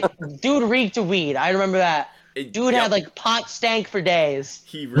 Yeah. It's like, dude reeked of weed. I remember that. Dude Yep. had like pot stank for days.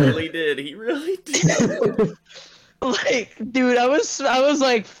 He really did. He really did. Like, dude, I was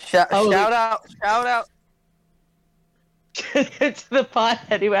like, Shout I was- out. to the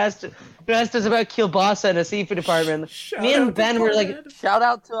pothead who asked us about kielbasa in a seafood department. Shout Me and out Ben to were like, Pothead. Shout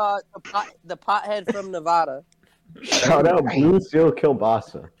out to the pothead from Nevada. Shout out Blue Seal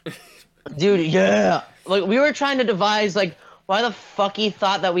Kielbasa. dude, yeah. Like, we were trying to devise, like, why the fuck he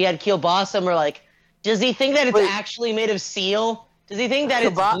thought that we had kielbasa, and we're like, does he think that it's Wait. actually made of seal? Does he think that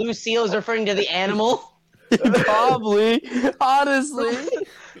it's Kielba- blue seal is referring to the animal? Probably. Honestly.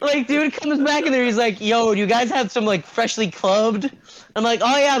 Like, dude comes back in there, he's like, yo, do you guys have some, like, freshly clubbed? I'm like,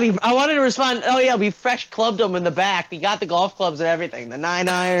 oh, yeah, I wanted to respond, oh, yeah, we fresh clubbed them in the back. We got the golf clubs and everything, the 9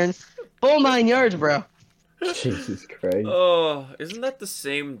 irons. Full 9 yards, bro. Jesus Christ. Oh, isn't that the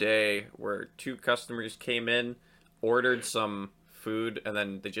same day where 2 customers came in, ordered some food, and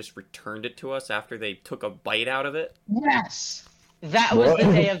then they just returned it to us after they took a bite out of it? Yes. That was the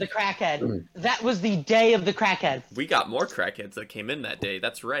day of the crackhead. That was the day of the crackhead. We got more crackheads that came in that day.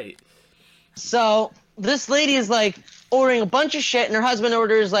 That's right. So this lady is like ordering a bunch of shit, and her husband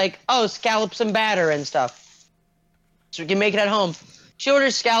orders like, oh, scallops and batter and stuff, so we can make it at home. She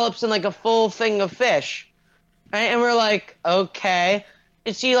orders scallops and like a full thing of fish, right? And we're like, okay.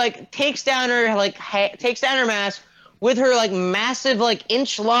 And she like takes down her mask with her like massive like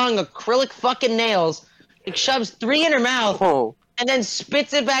inch long acrylic fucking nails, like shoves 3 in her mouth, Oh. and then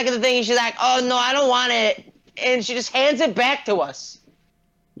spits it back in the thing. And she's like, oh no, I don't want it, and she just hands it back to us.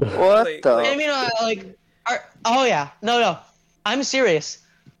 What Like- the? I mean, oh yeah, no, I'm serious.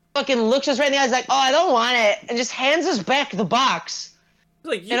 Fucking looks us right in the eyes like, oh, I don't want it, and just hands us back the box.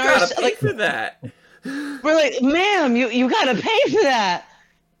 Like, you And our- gotta pay like- for that. We're like, ma'am, you gotta pay for that,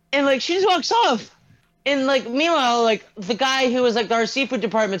 and like she just walks off. And like meanwhile, like the guy who was like our seafood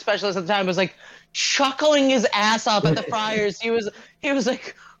department specialist at the time was like chuckling his ass off at the fryers. He was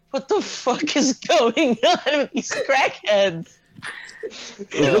like, what the fuck is going on with these crackheads? Is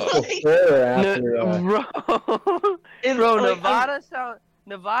this before or after? Bro. Bro, like,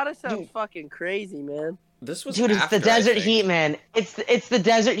 Nevada sounds Dude. fucking crazy, man. This was dude, it's after, the desert I think. heat, man. It's the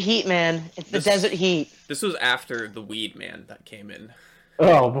desert heat, man. It's the This- desert heat. This was after the weed man that came in.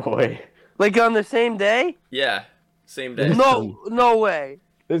 Oh boy, Like on the same day? Yeah, same day. No way.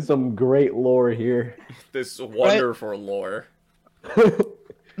 there's some great lore here. This wonderful lore.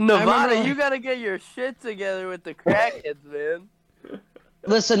 Nevada, remember- you gotta get your shit together with the crackheads, man.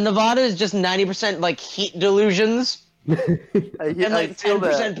 Listen, Nevada is just 90% like heat delusions and like feel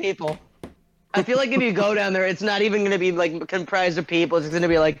 10% people. I feel like if you go down there, it's not even going to be like comprised of people. It's going to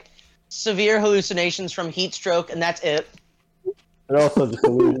be like severe hallucinations from heat stroke, and that's it. And also just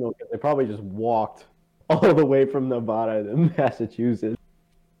delusional because they probably just walked all the way from Nevada to Massachusetts.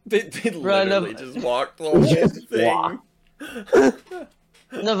 They Run literally up- just walked the whole Just thing. walk.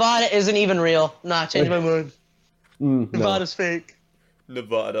 Nevada isn't even real. Nah, change my mind. No. Nevada's fake.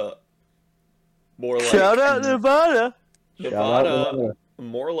 Nevada. More like Shout out Nevada. Shout out Nevada. Nevada.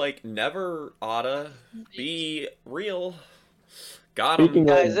 More like never oughta be real. Got him. Speaking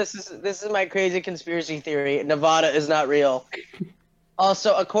Guys, of, this is my crazy conspiracy theory. Nevada is not real.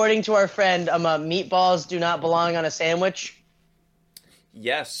 Also, according to our friend, meatballs do not belong on a sandwich.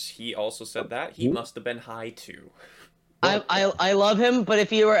 Yes, he also said that. He must have been high too. I love him, but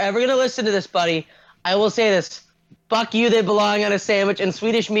if you are ever gonna listen to this, buddy, I will say this: fuck you, they belong on a sandwich, and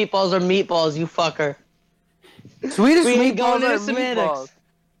Swedish meatballs are meatballs, you fucker. Swedish We ain't going meatballs into are semantics. meatballs.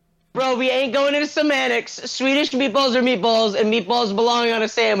 Bro, we ain't going into semantics. Swedish meatballs are meatballs, and meatballs belong on a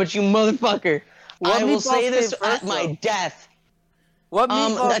sandwich, you motherfucker. What I will meatballs say this came at first, my though? death. What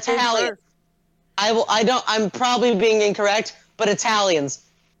meatballs came Italian. first? I'm probably being incorrect, but Italians.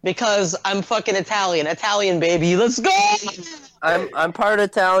 Because I'm fucking Italian. Italian, baby. Let's go! I'm part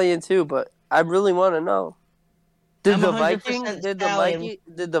Italian too, but I really want to know. Did I'm the 100% Vikings Italian.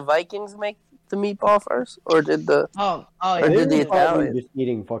 did the Vikings make the meatball first, or did the Oh, Or yeah. they did the were probably Italian? just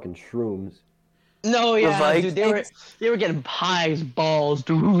eating fucking shrooms. No, yeah, dude. Vikings? They were getting high as balls,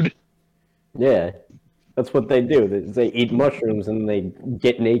 dude. Yeah, that's what they do. They eat mushrooms and they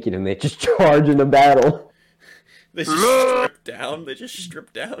get naked and they just charge into battle. They just strip down. They just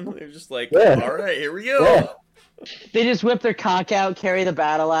strip down. They're just like, Yeah. all right, here we go. Yeah. They just whip their cock out, carry the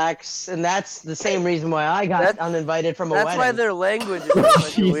battle axe, and that's the same reason why I got That's- uninvited from a That's wedding. why their language is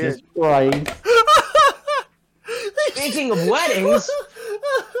fucking Jesus weird. Christ. Speaking of weddings,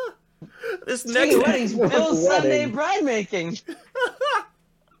 This speaking next of weddings, Bill's Sunday Wedding. bride making.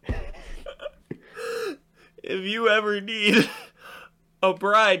 If you ever need a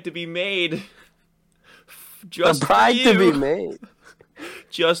bride to be made, A just bride for you, to be made.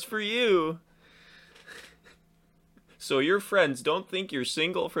 just for you, so your friends don't think you're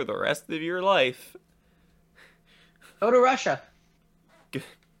single for the rest of your life. Go to Russia.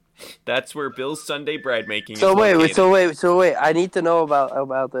 That's where Bill's Sunday bride making So is wait, located. so wait. I need to know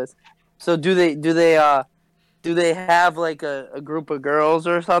about this. So do they have like a group of girls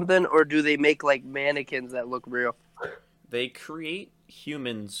or something, or do they make like mannequins that look real? They create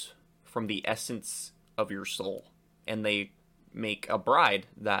humans from the essence of your soul, and they make a bride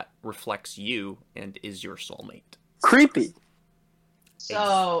that reflects you and is your soulmate. Creepy.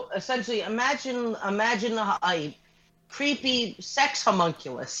 So essentially, imagine a creepy sex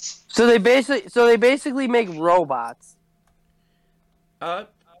homunculus. So they basically make robots Uh,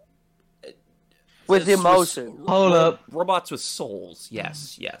 with Yes, emotion. Hold up. robots with souls.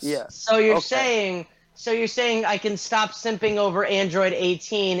 Yes, yes. Yeah. So you're Okay. saying I can stop simping over Android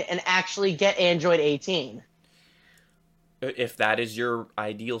 18 and actually get Android 18. If that is your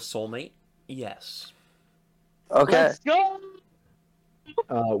ideal soulmate, yes. Okay. Let's go.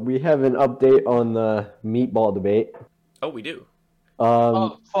 We have an update on the meatball debate. Oh, we do.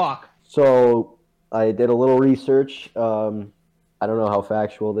 Oh fuck. So I did a little research. I don't know how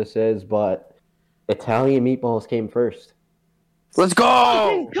factual this is, but Italian meatballs came first. Let's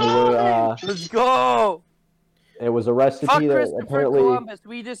go. They were, Let's go. it was a recipe Fuck that Christopher apparently. Columbus.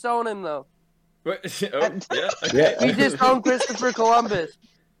 We disown him though. Oh, yeah, okay. Yeah. We disown Christopher Columbus.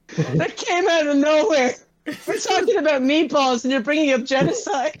 That came out of nowhere. We're talking about meatballs and you're bringing up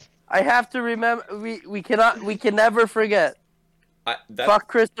genocide. I have to remember. We can never forget. Fuck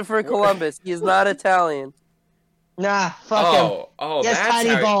Christopher Columbus. He is not Italian. Nah, fuck him. Oh, Yes, that's tiny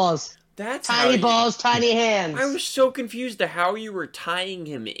how, balls. That's how Tiny you- balls, tiny hands. I was so confused to how you were tying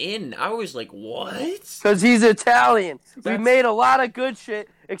him in. I was like, what? Because he's Italian. We That's- made a lot of good shit,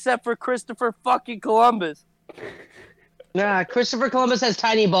 except for Christopher fucking Columbus. Nah, Christopher Columbus has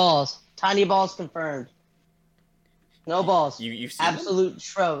tiny balls. Tiny balls confirmed. No balls. You've seen him? Absolute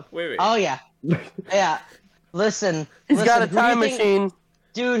shroud. Wait. Oh yeah. Yeah. Listen. He's got a who do you time think- machine.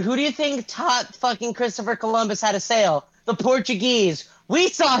 Dude, who do you think taught fucking Christopher Columbus how to sail? The Portuguese. We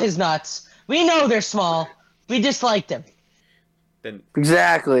saw his nuts. We know they're small. We disliked him. Then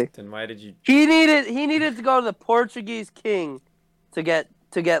Exactly. why did you? He needed to go to the Portuguese king to get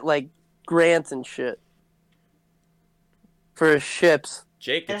like grants and shit for his ships.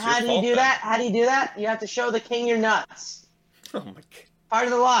 Jake, And it's how your do fault you do then. that? How do you do that? You have to show the king your nuts. Oh my god. Part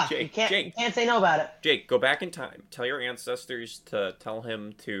of the law. Jake, you can't Jake. you can't say no about it. Jake, go back in time. Tell your ancestors to tell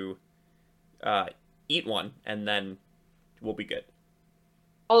him to eat one, and then we'll be good.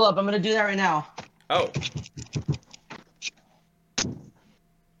 Hold up, I'm gonna do that right now. Oh.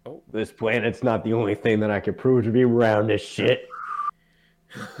 This planet's not the only thing that I could prove to be round as shit.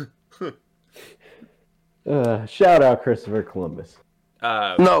 Shout out Christopher Columbus.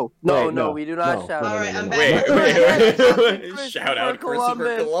 No, Wait, no, we do not no, shout no, out. All right, I'm Wait, back. wait. Shout out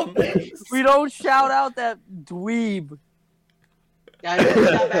Christopher Columbus. We don't shout out that dweeb. Yeah, I just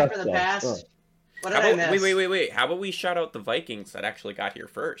got back for the past. What did How I about, miss? wait. How about we shout out the Vikings that actually got here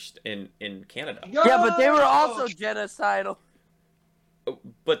first in Canada? Yo! Yeah, but they were also genocidal.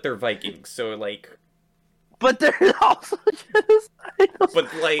 But they're Vikings, so like. But they're also genocidal.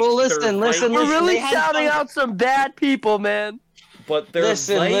 But like. Well, listen, they're listen, Vikings, We're really They had shouting fun- out some bad people, man. But they're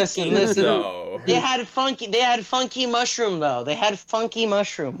Listen, Vikings, listen. though. They had funky mushroom though. They had funky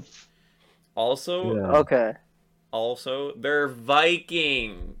mushroom. Also, Yeah. Okay. they're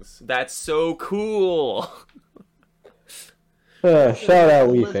Vikings. That's so cool. Shout out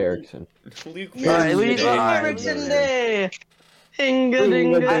Leif Listen. Erickson. Luke All right, Leif Erickson Day.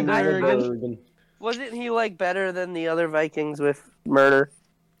 Hinga Bergen. Wasn't he like better than the other Vikings with murder?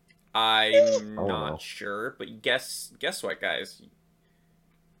 I'm Oh, not no. sure, but guess what, guys?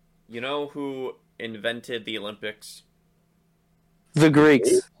 You know who invented the Olympics? The Greeks.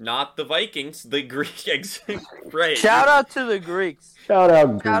 Not the Vikings, the Greeks. Right. Shout out to the Greeks. Shout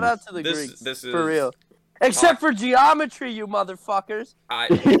out. Shout out to the This- Greeks. this for is- real. Except for geometry, you motherfuckers.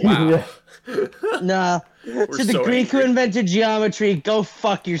 Wow. Nah. We're To the so Greek who angry. invented geometry, go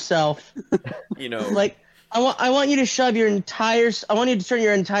fuck yourself. You know, Like, I want you to shove your entire. I want you to turn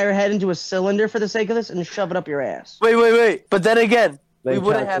your entire head into a cylinder for the sake of this and shove it up your ass. Wait. But then again, we Then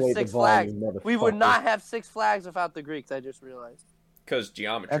wouldn't have calculate the Six Flags. volume, We would motherfucker. not have Six Flags without the Greeks. I just realized. because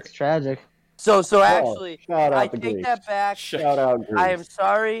geometry. That's tragic. So actually, shout out I the take Greeks. that back. Shout out. Greece. I am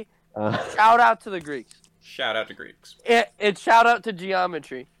sorry. Uh, Shout out to the Greeks. Shout out to Greeks. It's shout out to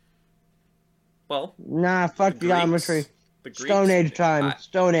geometry. Well, Nah, fuck the geometry. Greeks- the Greeks, Stone Age time. I-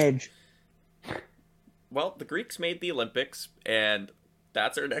 Stone Age. well, the Greeks made the Olympics, and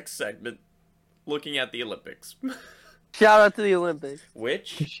that's our next segment, looking at the Olympics. Shout out to the Olympics. Which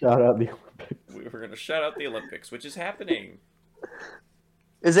shout out the Olympics. we're going to shout out the Olympics, which is happening.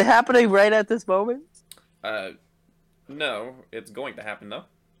 Is it happening right at this moment? No, it's going to happen though.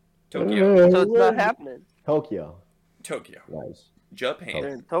 Tokyo, So it's not happening. Tokyo. Tokyo, Nice. They're Japan,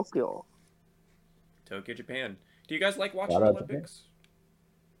 in Tokyo. Tokyo, Japan. Do you guys like watching Shout the out Japan.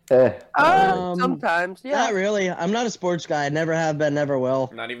 Olympics? Sometimes, yeah. Not really. I'm not a sports guy. I never have been, never will.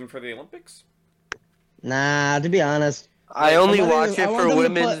 Not even for the Olympics. Nah, to be honest. I only I want watch them it to for play-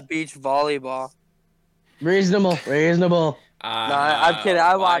 women's beach volleyball. Reasonable. No, I'm kidding.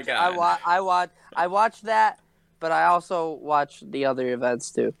 I watch that, but I also watch the other events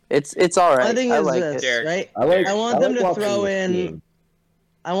too. It's all right. My thing I is like this, it. Derek. right? I like. I want them to watching throw the in- team.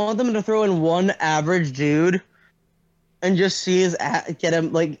 I want them to throw in one average dude and just see get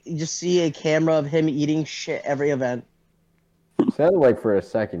him, like, just see a camera of him eating shit every event. Sounded like for a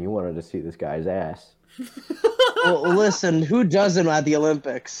second you wanted to see this guy's ass. Well, listen, who doesn't at the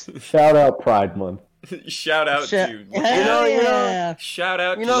Olympics? Shout out Pride Month. Shout out Shit. to Hell you know- yeah. shout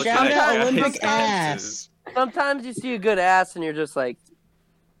out You to know, looking Shout at out guys' Olympic faces. ass. Sometimes you see a good ass and you're just like,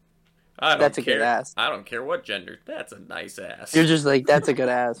 I don't That's a care. good ass. I don't care what gender. That's a nice ass. you're just like, that's a good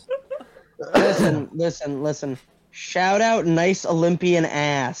ass. Listen. Shout out nice Olympian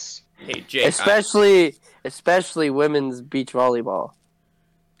ass. Hey Jake, Especially women's beach volleyball.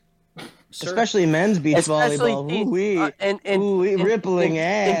 sir, Especially men's beach Especially volleyball. team- Ooh-wee. and Ooh-wee, in- rippling in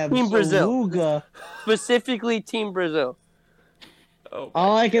abs. Team Brazil. Awooga. Specifically Team Brazil. oh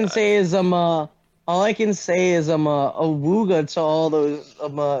All my I can God. say is a wooga to all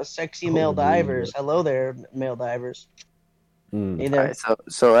those sexy male Oh, divers. Hello there, male divers. Mm. Hey there.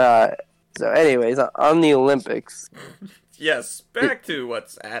 Alright, so anyways, on the Olympics. Yes, back to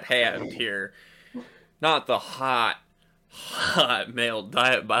what's at hand here. Not the hot male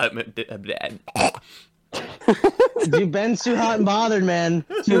diet. Dude, Ben's too hot and bothered, man.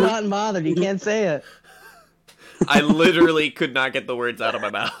 Too hot and bothered. You can't say it. I literally could not get the words out of my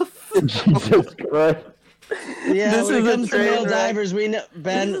mouth. Jesus Christ. Yeah, This when is it a comes to train male wreck. divers, we know,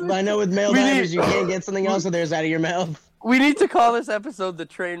 Ben, I know with male We need- divers, you can't get something else of theirs out of your mouth. We need to call this episode the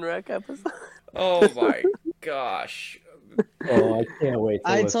train wreck episode. Oh my gosh. Oh, I can't wait. To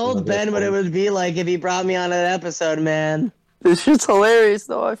I listen told to this Ben what it one. would be like if he brought me on an episode, man. This shit's hilarious,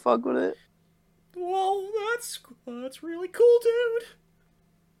 though. I fuck with it. Well, that's really cool, dude.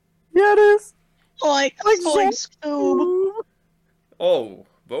 Yeah, it is. Like Scoob. Oh,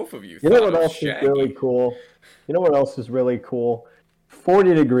 both of you. You know thought what of else Shaggy. is really cool? You know what else is really cool?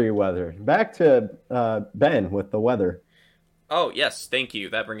 40-degree weather. Back to Ben with the weather. Oh, yes, thank you.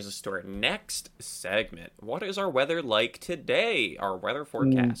 That brings us to our next segment. What is our weather like today? Our weather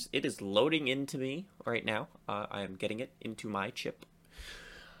forecast. It is loading into me right now. I am getting it into my chip.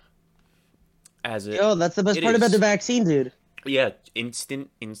 As it, Yo, that's the best it part about is. the vaccine, dude. Yeah, instant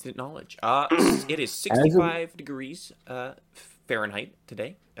knowledge. It is 65 degrees Fahrenheit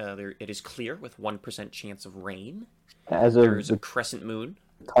today. It is clear with 1% chance of rain. As of There's a the crescent moon.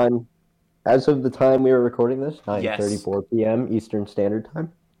 time, we were recording this, 9:34 Yes. p.m. Eastern Standard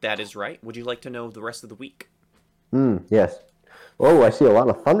Time. That is right. Would you like to know the rest of the week? Yes. Oh, I see a lot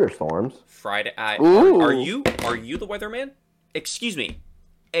of thunderstorms. Friday. Ooh. Are you the weatherman? Excuse me.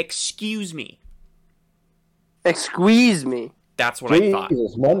 Excuse me. Squeeze me. That's what I thought.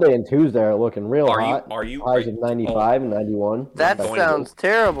 Jesus, Monday and Tuesday are looking real hot. Are you? Highs of 95 and 91. That going sounds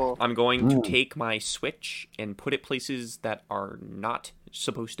terrible. I'm going to take my Switch and put it places that are not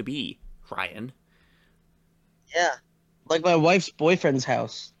supposed to be, Ryan. Yeah. Like my wife's boyfriend's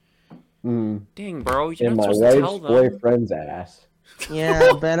house. Dang, bro, you're In not my supposed to tell wife's them. boyfriend's ass.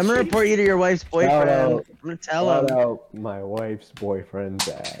 Yeah, Ben, I'm gonna report you to your wife's boyfriend. out. I'm gonna tell Shout him. out my wife's boyfriend's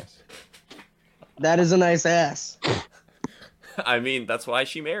ass. That is a nice ass. I mean, that's why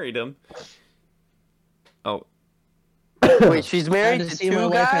she married him. Oh, Wait, she's Glad married to to see my two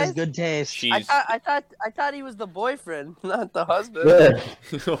wife has guys. good taste. she's. I thought he was the boyfriend, not the husband.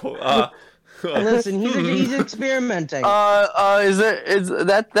 Listen, he's experimenting. That's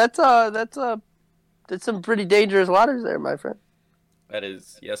some pretty dangerous waters there, my friend. That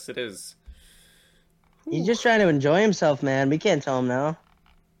is, yes, it is. He's just trying to enjoy himself, man. We can't tell him no.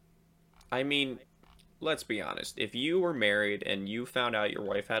 I mean, let's be honest. If you were married and you found out your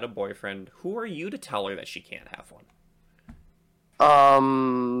wife had a boyfriend, who are you to tell her that she can't have one?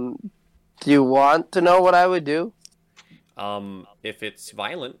 Do you want to know what I would do? If it's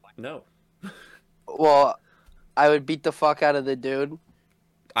violent, no. Well, I would beat the fuck out of the dude.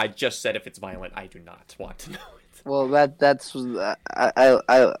 I just said if it's violent, I do not want to know it. Well, that's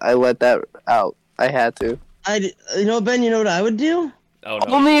I let that out. I had to. Ben, you know what I would do? Oh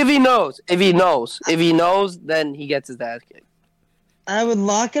no. Only if he knows. If he knows, then he gets his ass kicked. I would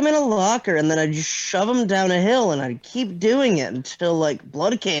lock him in a locker and then I'd just shove him down a hill and I'd keep doing it until like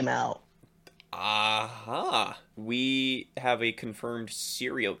blood came out. Aha. We have a confirmed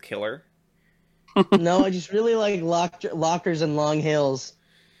serial killer. No, I just really like lockers and long hills.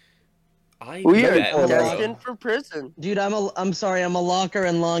 We are bet, bro. destined for prison. Dude, I'm sorry, I'm a locker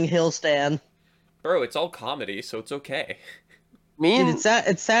and long hill stan. Bro, it's all comedy, so it's okay. Me Dude, and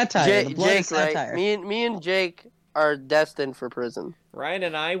it's satire. The blood Jake, is satire. right? Me and Jake are destined for prison. Ryan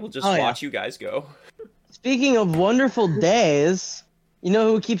and I will just Oh, yeah. watch you guys go. Speaking of wonderful days, you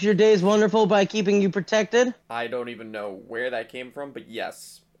know who keeps your days wonderful by keeping you protected? I don't even know where that came from, but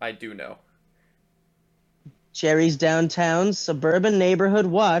yes, I do know. Cherry's Downtown Suburban Neighborhood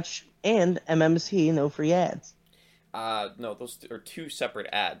Watch and MMC No Free Ads. No, those are two separate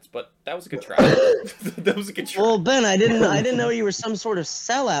ads, but that was a good try. That was a good try. Well, Ben, I didn't know you were some sort of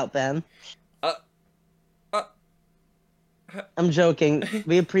sellout, Ben. I'm joking.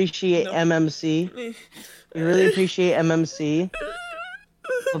 We appreciate No. MMC. We really appreciate MMC.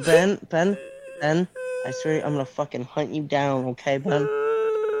 But Ben, I swear I'm gonna fucking hunt you down, okay, Ben?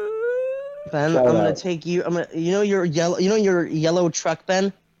 Ben, Shout I'm gonna out. take you. Your yellow truck,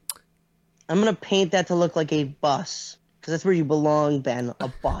 Ben. I'm gonna paint that to look like a bus, because that's where you belong, Ben. A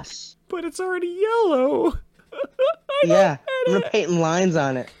bus. But it's already yellow. Yeah, I'm gonna paint lines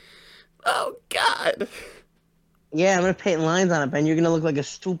on it. Oh God. Yeah, I'm gonna paint lines on it, Ben. You're gonna look like a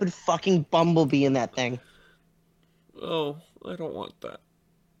stupid fucking bumblebee in that thing. Oh, I don't want that.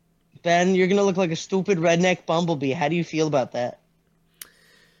 Ben, you're gonna look like a stupid redneck bumblebee. How do you feel about that?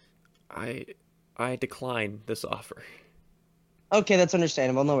 I decline this offer. Okay, that's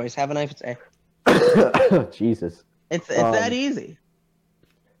understandable. No worries. Have a nice day. Jesus. It's that easy.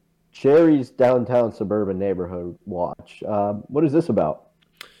 Cherry's Downtown Suburban Neighborhood Watch. What is this about?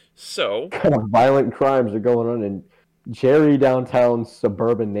 So, What kind of violent crimes are going on in Cherry Downtown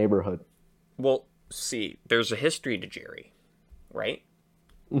Suburban Neighborhood? well, see, there's a history to Jerry, right?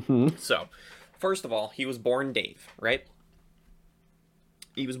 Mm-hmm. So, first of all, he was born Dave, right?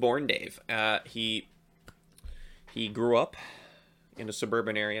 He was born Dave. He grew up in a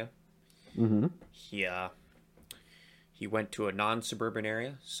suburban area. Mm-hmm. He went to a non-suburban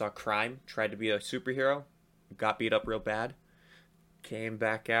area, saw crime, tried to be a superhero, got beat up real bad, came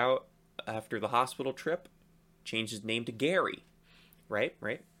back out after the hospital trip, changed his name to Gary, right?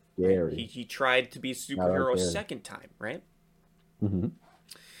 Gary. He tried to be a superhero a second time, right? Mm-hmm.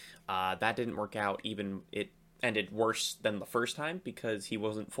 That didn't work out. Even it ended worse than the first time because he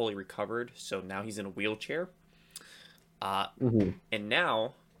wasn't fully recovered. So now he's in a wheelchair. And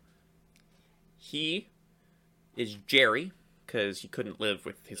now he is Jerry because he couldn't live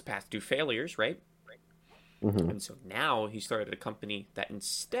with his past two failures, right? Mm-hmm. And so now he started a company that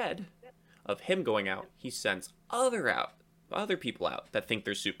instead of him going out, he sends other people out that think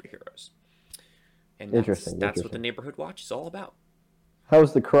they're superheroes. And that's what the Neighborhood Watch is all about.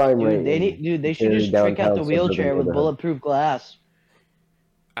 How's the crime rate? They should just trick out the wheelchair with bulletproof glass.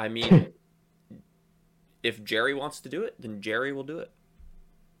 I mean, if Jerry wants to do it, then Jerry will do it.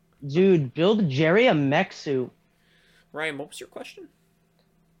 Dude, build Jerry a mech suit. Ryan, what was your question?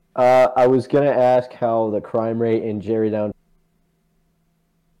 I was gonna ask how the crime rate in Jerry Down.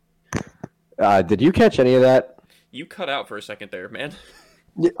 Did you catch any of that? You cut out for a second there, man.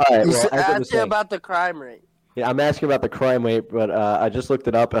 All right, You well, as I was asked you saying, about the crime rate. yeah, I'm asking about the crime rate, but I just looked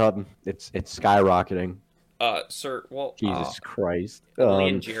it up. It's skyrocketing. Sir, well, Jesus Christ. only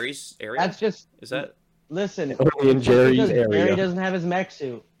in Jerry's area? That's just Is that? listen. Only in Jerry's area. Jerry doesn't have his mech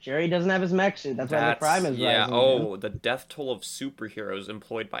suit. Jerry doesn't have his mech suit. That's why the crime is yeah. rising. Oh, the death toll of superheroes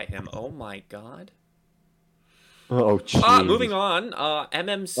employed by him. Oh my God. Oh, jeez. Moving on.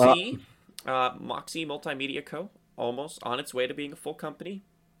 MMC, Moxie Multimedia Co. Almost on its way to being a full company.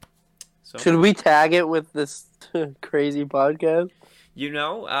 So Should we tag it with this crazy podcast?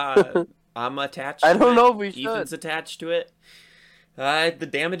 I'm attached. I to don't it. know if we should. Ethan's attached to it. The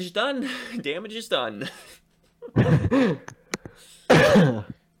damage is done. Damage is done.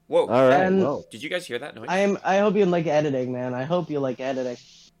 Whoa! All right. And- Well, Did you guys hear that noise? I hope you like editing, man. I hope you like editing.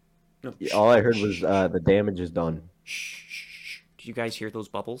 No. all I heard was the damage is done. Shh. Did you guys hear those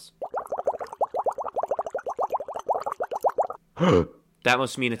bubbles? That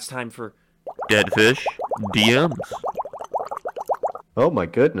must mean it's time for Deadfish DMs. Oh my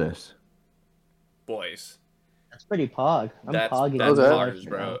goodness. Boys. That's pretty pog. I'm That's pogging. that's Okay. Mars,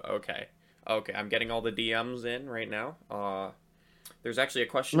 bro. Okay. I'm getting all the DMs in right now. There's actually a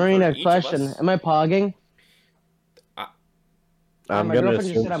question Marina, for each question. of us. Am I pogging? I'm My gonna girlfriend just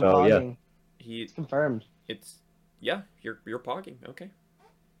assume said I'm so. Yeah. pogging. He It's confirmed. Yeah, you're pogging. Okay.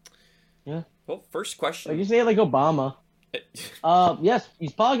 Yeah. Well, first Like question. you say it like Obama. Yes,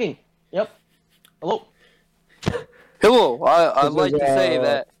 he's pogging. Yep. Hello. Hello, I'd This like is, to say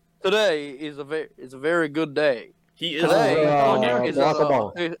that today is a very good day. He is Today Oh, is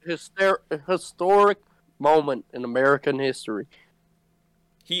Barack a historic moment in American history.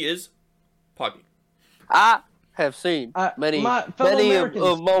 he is pogging. I have seen many my fellow of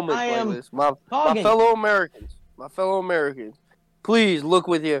Americans, moments I like am this. My pogging. fellow Americans, please look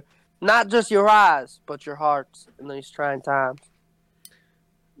with your not just your eyes but your hearts in these trying times.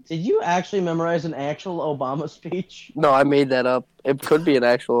 Did you actually memorize an actual Obama speech? No, I made that up. It could be an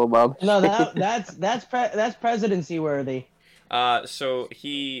actual Obama. No, that's presidency worthy. So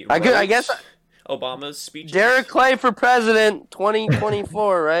he. I wrote guess Obama's speech. Derek Clay for president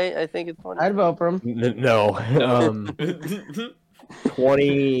 2024, right? I think it's 20. I'd vote for him. No.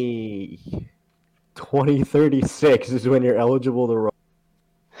 2036 is when you're eligible to run.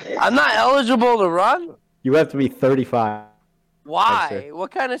 I'm not eligible to run? You have to be 35. Why? Yes,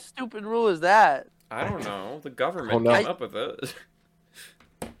 What kind of stupid rule is that? I don't know. The government Oh, no. came up with it.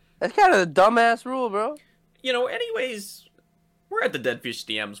 That's kind of a dumbass rule, bro. Anyways, we're at the Deadfish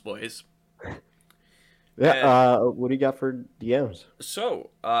DMs, boys. Yeah. What do you got for DMs? So,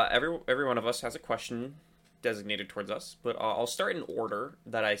 every one of us has a question designated towards us, but I'll start in order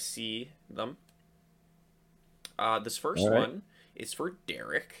that I see them. This first All right. one is for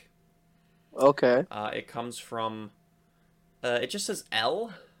Derek. Okay. It comes from. It just says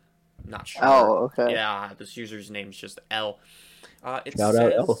L. Not sure. Oh, okay. Yeah, this user's name is just L. It Shout says,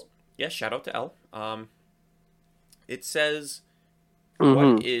 out L. Yeah, shout out to L. It says, Mhm.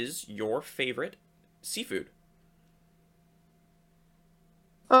 "What is your favorite seafood?"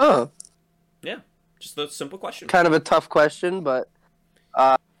 Oh, Yeah, just a simple question. kind of a tough question, but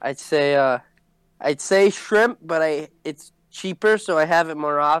I'd say shrimp, but it's cheaper, so I have it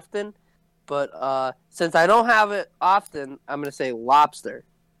more often. But since I don't have it often, I'm gonna say lobster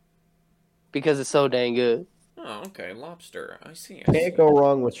because it's so dang good. Oh, okay, lobster. I see. Can't go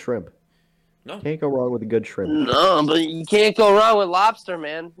wrong with shrimp. No. Can't go wrong with a good shrimp. No, but you can't go wrong with lobster,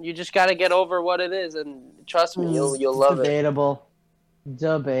 man. You just got to get over what it is, and trust me, you'll love it. Debatable.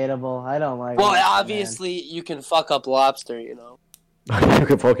 Debatable. I don't like. Well, lobster, obviously, you can fuck up lobster, you know. You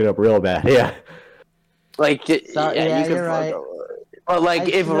could fuck it up real bad. Yeah. Like, So- yeah, you can you're fuck right. up. But like, I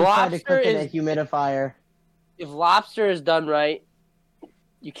if should've tried to lobster cook in a is humidifier. done right,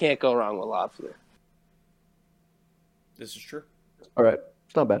 you can't go wrong with lobster. This is true. All right.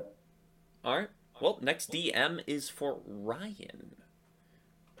 It's not bad. All right. Well, next DM is for Ryan.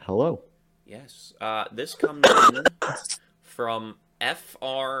 Hello. Yes. This comes in from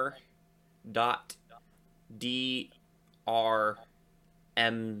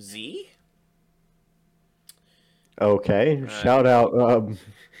fr.drmz. Okay. Shout out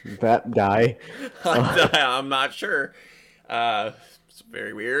that guy. I'm not sure. It's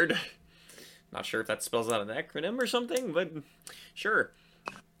very weird. Not sure if that spells out an acronym or something, but sure.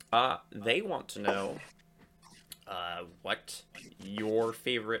 They want to know what your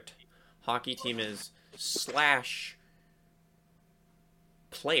favorite hockey team is /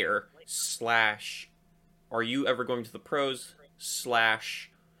 player / are you ever going to the pros /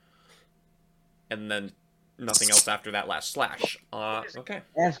 and then nothing else after that last / okay.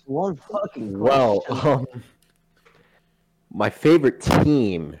 Ask one fucking Well, question. my favorite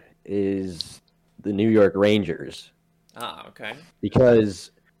team is the New York Rangers Okay.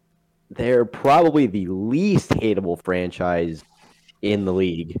 because they're probably the least hateable franchise in the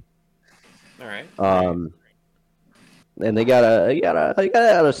league. All right. And they got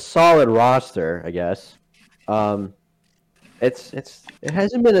a solid roster, I guess. It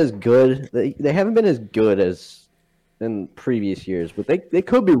hasn't been as good. They haven't been as good as in previous years, but they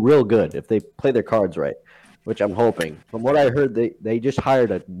could be real good if they play their cards right, which I'm hoping. From what I heard, they just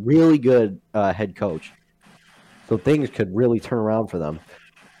hired a really good head coach, so things could really turn around for them.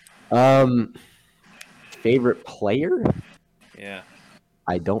 Favorite player? Yeah.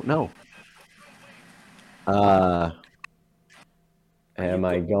 I don't know. Am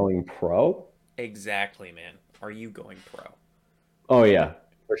I going pro? Exactly, man. Are you going pro? Oh yeah,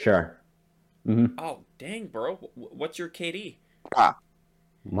 for sure. Oh, dang, bro. What's your KD?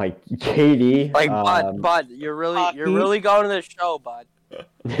 My KD, Like, Bud, you're really going to the show, Bud.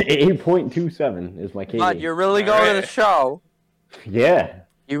 8.27 is my KD. Bud, you're really going to Alright. the show. Yeah,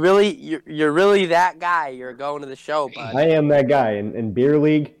 You're really that guy. You're going to the show, Bud. I am that guy. In beer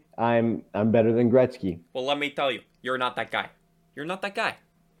league, I'm better than Gretzky. Well, let me tell you, you're not that guy. You're not that guy.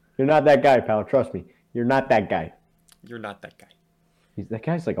 You're not that guy, pal. Trust me. You're not that guy. You're not that guy. That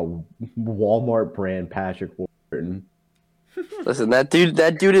guy's like a Walmart brand Patrick Warburton. Listen, that dude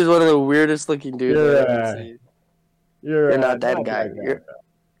is one of the weirdest looking dudes I've ever Yeah. seen. You're Not that guy.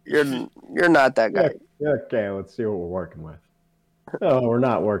 You're not that guy. Yeah, okay, let's see what we're working with. Oh, we're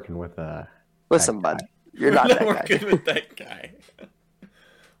not working with Listen, that Bud, guy. you're not that We're guy. good with that guy.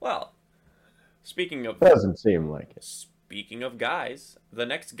 Well, speaking of Doesn't seem like it. guys, the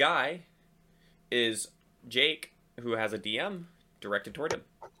next guy is Jake, who has a DM directed toward him.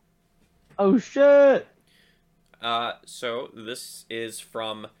 Oh shit! So this is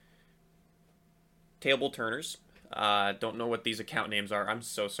from Table Turners. Don't know what these account names are. I'm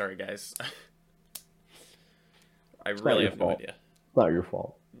so sorry, guys. I really your have no fault. idea. It's not your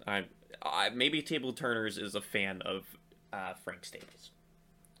fault. Maybe Table Turners is a fan of Frank Staples.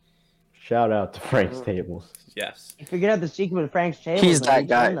 Shout out to Frank's Tables. Yes, You figured out the secret with Frank's Tables. He's and that you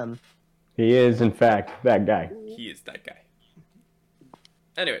guy. found them. He is, in fact, that guy. he is that guy.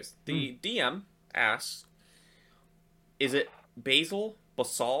 Anyways, the DM asks, is it Basil,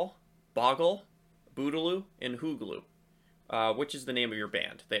 Basal, Boggle, Boogaloo, and Hoogaloo? Which is the name of your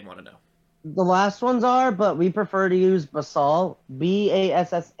band? They want to know. The last ones are, but we prefer to use Basal,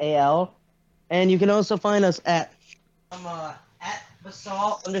 Bassal, and you can also find us at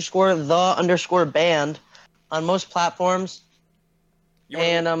Basal_the_band on most platforms, You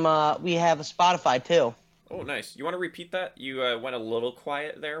wanna- and we have a Spotify too. Oh, nice. You want to repeat that? You went a little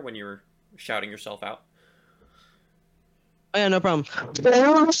quiet there when you were shouting yourself out. Oh yeah, no problem.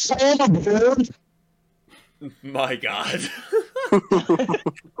 My God.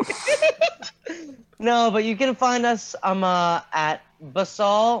 No, but you can find us at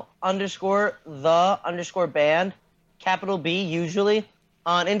Basal_the_band, capital B usually,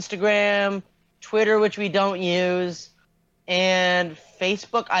 on Instagram, Twitter, which we don't use, and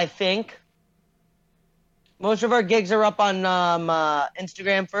Facebook, I think. Most of our gigs are up on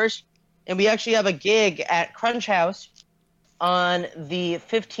Instagram first, and we actually have a gig at Crunch House on the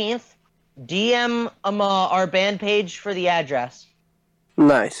 15th. DM our band page for the address.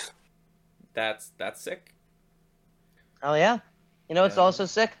 Nice. That's sick. Oh yeah. You know it's Yeah. also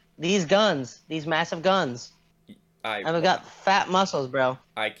sick? These guns, these massive guns. I've got fat muscles, bro.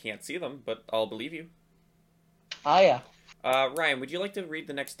 I can't see them, but I'll believe you. Oh yeah. Ryan, would you like to read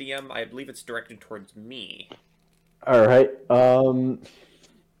the next DM? I believe it's directed towards me. All right.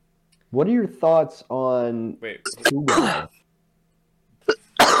 What are your thoughts on Wait. Two Guy?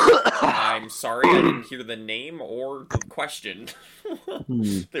 I'm sorry, I didn't hear the name or the question.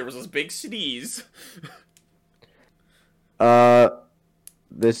 There was this big sneeze.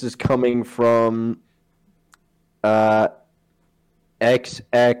 This is coming from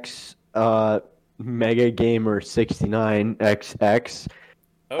XX Mega Gamer 69XX.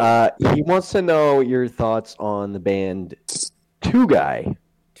 He wants to know your thoughts on the band Two Guy.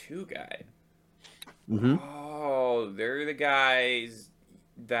 Two Guy. Mm-hmm. Oh, they're the guys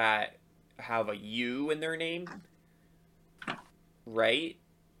that have a U in their name, right?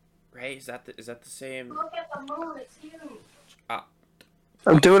 Right? Is that the same? Look at the moon, it's huge.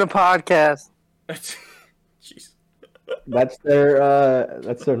 I'm doing a podcast. Jeez. That's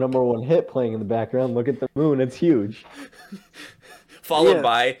their number one hit playing in the background. Look at the moon; it's huge. Followed Yeah.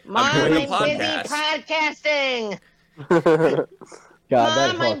 by Mom, I'm doing a I'm busy podcast. podcasting. God,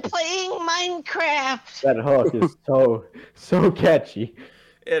 that Mom, I'm hook, playing Minecraft. that hook is so catchy.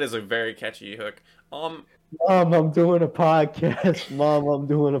 It is a very catchy hook. Mom, I'm doing a podcast. Mom, I'm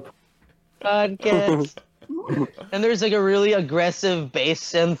doing a Podcast. And there's like a really aggressive bass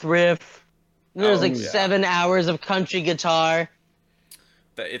synth riff. And there's Oh, like yeah. 7 hours of country guitar.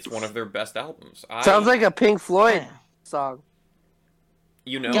 It's one of their best albums. Sounds like a Pink Floyd song.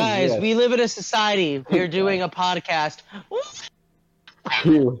 you know. Guys, yes. we live in a society. We're doing a podcast.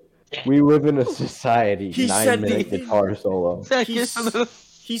 We live in a society. He said 9-minute the- guitar solo. He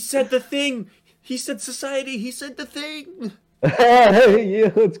said the thing. He said society. He said the thing. Hey,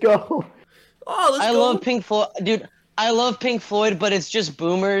 yeah, let's go. Oh, let's I go. love Pink Floyd, dude. I love Pink Floyd, but it's just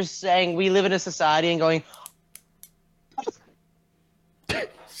boomers saying we live in a society and going,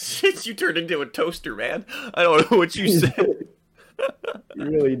 You turned into a toaster, man. I don't know what you said. You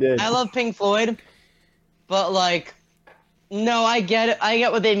really did. I love Pink Floyd, but like, no, I get it. I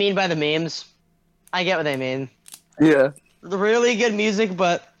get what they mean by the memes. I get what they mean. Yeah. The really good music,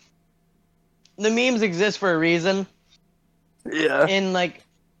 but the memes exist for a reason. Yeah. And like,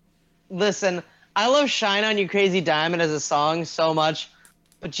 listen, I love "Shine On You Crazy Diamond" as a song so much,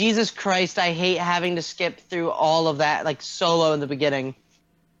 but Jesus Christ, I hate having to skip through all of that like solo in the beginning.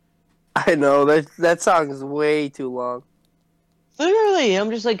 I know that song is way too long. Literally, I'm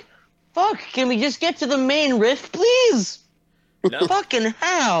just like, fuck. Can we just get to the main riff, please? No, Fucking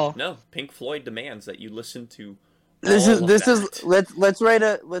hell. no. Pink Floyd demands that you listen to. This all is of this is that. let's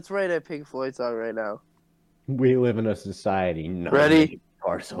write a Pink Floyd song right now. We live in a society. Ready?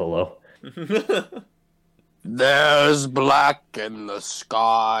 Guitar solo. There's black in the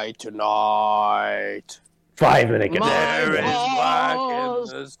sky tonight. 5-minute My guitar. There is black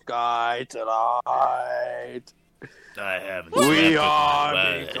balls. in the sky tonight. I haven't. We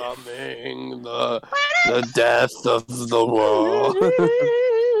are becoming the death of the world.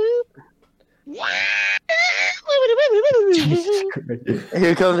 Jesus Christ.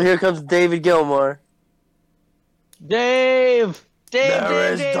 Here comes David Gilmour. Dave!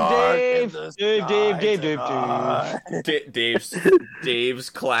 There is dark in Dave! the Dave, sky Dave, Dave, tonight. Dave's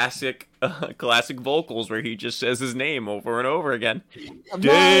classic vocals where he just says his name over and over again. My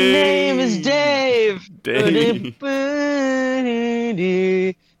name is Dave! Dave.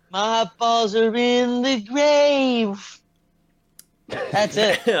 My balls are in the grave! That's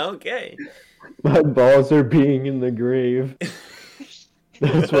it. Okay. My balls are being in the grave.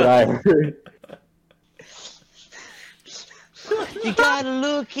 That's what I heard. You gotta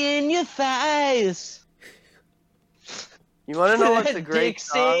look in your thighs. You want to know what's a That great dick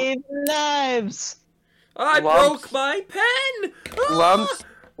song? saved lives. I Lumps. broke my pen.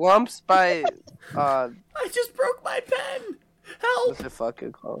 Lumps by I just broke my pen. Help! what's it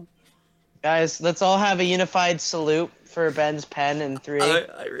fucking called? Guys, let's all have a unified salute for Ben's pen in 3,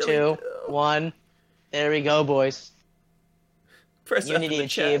 I really 2, do. 1. There we go, boys. Press F in Unity the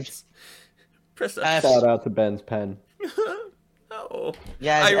achieved. chats. Press F. F. Shout out to Ben's pen. Oh,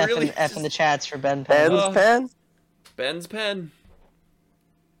 Guys, I F, really in, F in the just- chats for Ben Pen. Ben's pen? Ben's pen.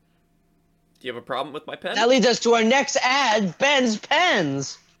 Do you have a problem with my pen? That leads us to our next ad, Ben's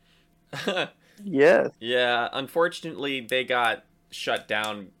Pens. Yes. Yeah, unfortunately, they got shut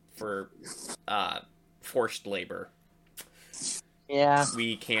down for forced labor. Yeah.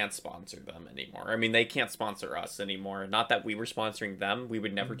 We can't sponsor them anymore. I mean, they can't sponsor us anymore. Not that we were sponsoring them. We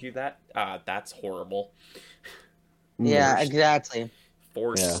would never do that. That's horrible. Yeah, exactly.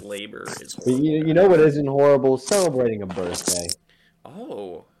 Forced labor is But horrible. you know what isn't horrible? Celebrating a birthday.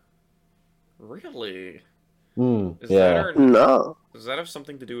 Oh, Really? Is that Yeah. our, No. does that have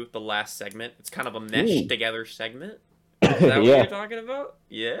something to do with the last segment? It's kind of a Ooh. meshed together segment. Is that what Yeah. you're talking about?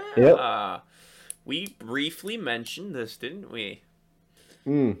 Yeah. Yep. We briefly mentioned this, didn't we?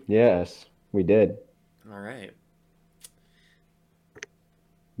 Yes, we did. All right.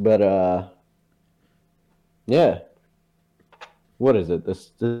 But yeah. What is it?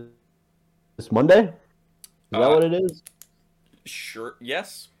 This Monday? Is that what it is? Sure.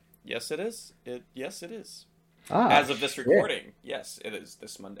 Yes. Yes, it is. Yes, it is. Ah, As of this shit. recording, yes, it is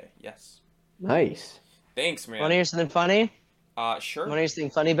this Monday. Yes. Nice. Thanks, man. Want to hear something funny? Sure. Want to hear something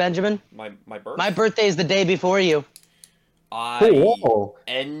funny, Benjamin? My birth. My birthday is the day before you. Whoa.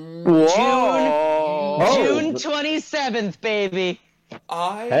 Whoa. June 27th, baby.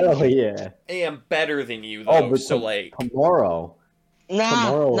 I Hell yeah. am better than you though. Oh, but so like, tomorrow,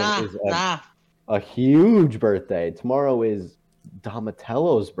 Tomorrow is a huge birthday. Tomorrow is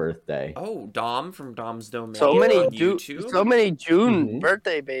Donatello's birthday. oh, Dom from Dom's Domain. So many on June, YouTube. so many June Mhm.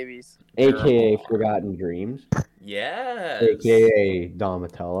 birthday babies. AKA Forgotten Dreams. Yes. AKA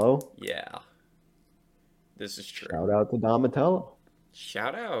Donatello. Yeah. This is true. Shout out to Donatello.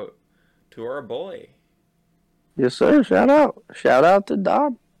 Shout out to our boy. Yes, sir. Shout out. Shout out to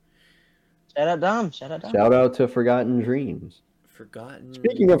Dom. Shout out, Dom. Shout out, Dom. Shout out to Forgotten Dreams. Forgotten.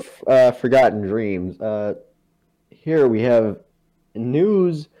 Speaking of Forgotten Dreams, here we have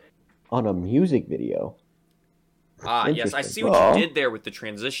news on a music video. Yes, I see what Aw. you did there with the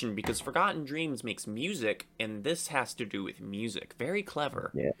transition because Forgotten Dreams makes music, and this has to do with music. Very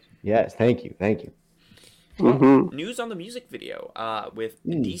clever. Yes, thank you. Mm-hmm. News on the music video with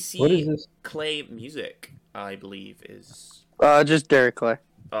What is DC this? Clay Music, I believe is. Just Derek Clay.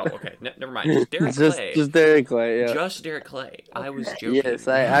 Oh, okay. Never mind. Just Derek just, Clay. just Derek Clay. Yeah. Just Derek Clay. I was joking. Yes,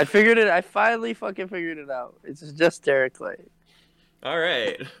 I figured it. I finally fucking figured it out. It's just Derek Clay. All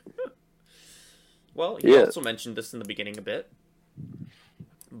right. Well, you Yeah. also mentioned this in the beginning a bit,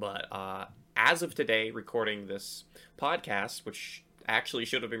 but as of today, recording this podcast, which actually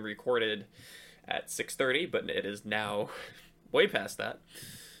should have been recorded at 6:30, but it is now way past that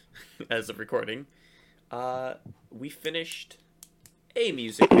as of recording, we finished a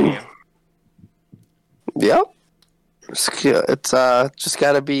music video. Yep. It's just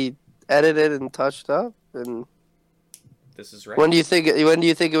got to be edited and touched up. And This is right. when do you think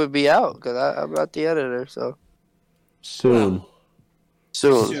it would be out? Because I'm not the editor, so Soon. soon.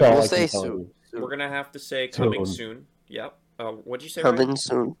 Soon. That's all We'll I say can tell soon. you. We're gonna have to say coming Soon. soon. Yep. What'd you say? Ryan? Coming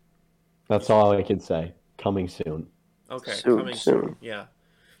soon. That's all I can say. Coming soon. Okay, Soon, coming soon. soon. Yeah,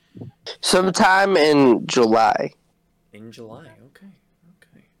 Sometime in July, in July. Okay.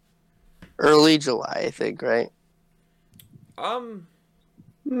 early July, I think. Right? Hmm.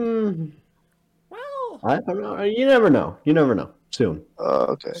 Well, I don't know. You never know. Soon. Oh,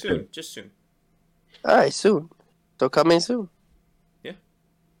 okay. soon. Just soon. All right, soon. So coming soon.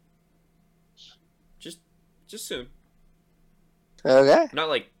 Just soon. Okay. Not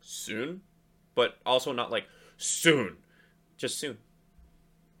like soon, but also not like soon. Just soon.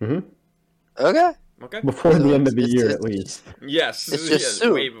 Mm-hmm. Okay. Okay. Before the end of the It's year, just- at least. Yes. It's just yes,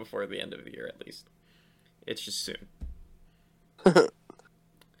 soon. way before the end of the year, at least. It's just soon. All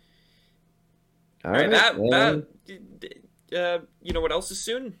All right. man. You know what else is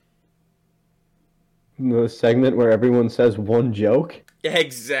soon? The segment where everyone says one joke.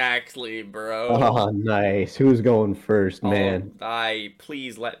 Exactly, bro. Oh, nice. Who's going first, man?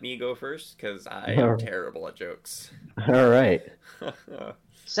 Please let me go first because I All am right. terrible at jokes. All right.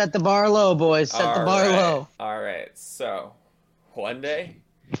 Set the bar low, boys. Set the bar low. All right. So, one day.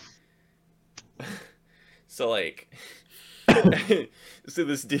 So like, so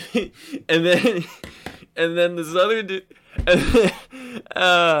this dude, and then this other dude,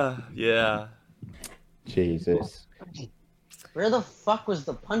 yeah. Jesus. Where the fuck was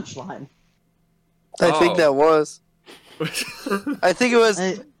the punchline? I think Oh. that was. I think it was.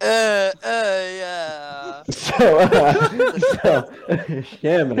 Hey. Yeah. Shamrock.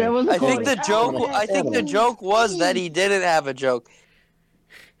 That was I think going the joke. down. I think the joke was that he didn't have a joke.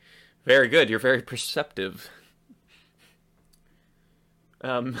 Very good. You're very perceptive.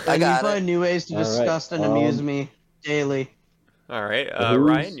 I And got you it. find new ways to All right, disgust and amuse me daily. All right, Who's-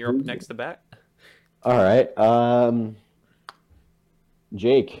 Ryan, you're up who's- next to bat. All right.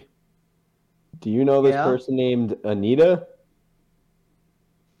 Jake, do you know this Yeah? person named Anita?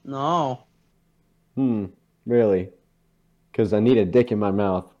 No. Really? Because I need a dick in my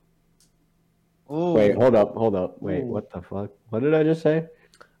mouth. Ooh. Wait, hold up. Wait, Ooh. what the fuck? What did I just say?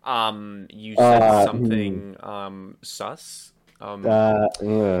 You said Uh, something, sus.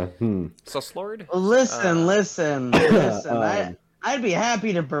 Hmm. Sus Lord. Listen, Uh, listen. Um, I'd be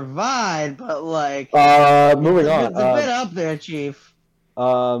happy to provide, but like, Moving on. it's a bit up there, Chief.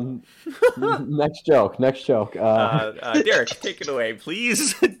 Next joke. Derek, take it away,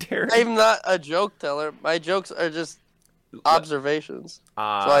 please. Derek. I'm not a joke teller. My jokes are just observations. So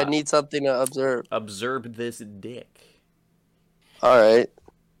I need something to observe. Observe this dick. All right.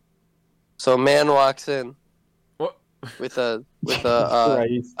 So a man walks in What? with a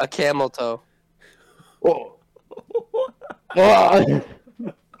Christ. a camel toe. Oh. Oh.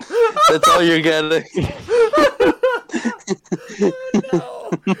 That's all you're getting.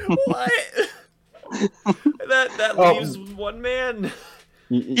 No. What? That Oh. leaves one man.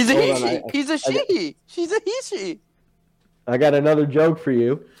 He's a Hold on, he. He's a she. She's a he. I got another joke for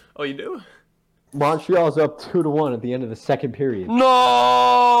you. Oh, you do? Montreal's up 2-1 at the end of the second period.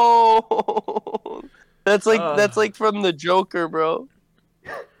 No. That's like from the Joker, bro.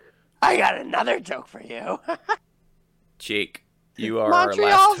 I got another joke for you. Jake, you are our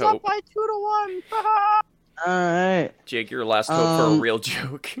Montreal's last up hope. by 2-1. All right. Jake, you're last hope for a real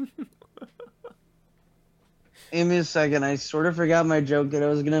joke. Give me a second. I sort of forgot my joke that I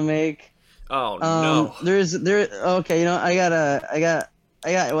was gonna make. Oh no. Okay, you know, I got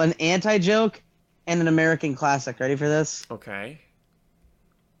an anti joke and an American classic. Ready for this? Okay.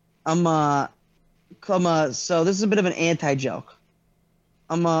 So this is a bit of an anti joke.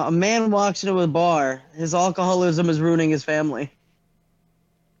 A man walks into a bar. His alcoholism is ruining his family.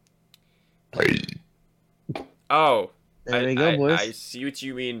 Oh. There we go, boys. I see what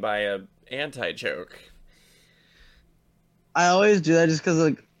you mean by a anti-joke. I always do that just because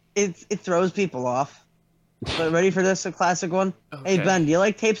like it throws people off. But ready for this? A classic one. Okay. Hey Ben, do you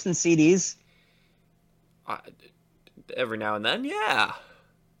like tapes and CDs? Every now and then, yeah.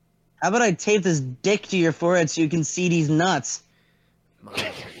 How about I tape this dick to your forehead so you can see these nuts?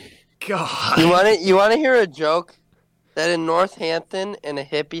 My God. You want to hear a joke? That in Northampton, in a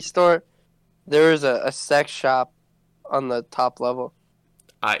hippie store, there was a sex shop on the top level.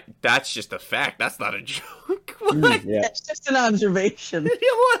 That's just a fact. That's not a joke. What? Yeah. It's just an observation.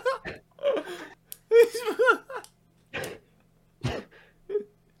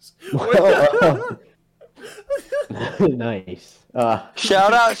 Nice.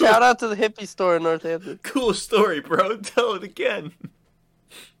 Shout out to the hippie store in Northampton. Cool story, bro. Tell it again.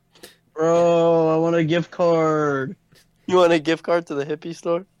 Bro, I want a gift card. You want a gift card to the hippie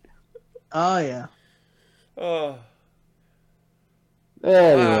store? Oh yeah. Oh.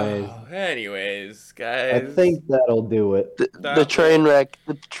 Anyways, guys. I think that'll do it. The train wreck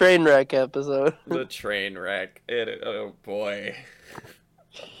episode. The train wreck. Oh boy.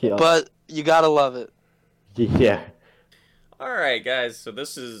 Yeah. But you gotta love it. Yeah. All right, guys. So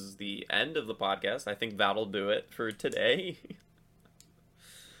this is the end of the podcast. I think that'll do it for today.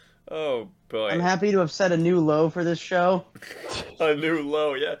 Oh boy. I'm happy to have set a new low for this show. A new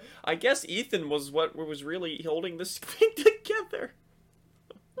low, yeah. I guess Ethan was what was really holding this thing together.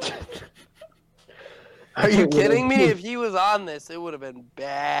 Are you kidding me? If he was on this, it would have been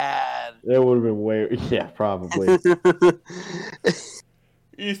bad. That would have been way. Yeah, probably.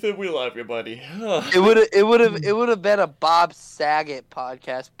 Ethan, we love you, buddy. It would have been a Bob Saget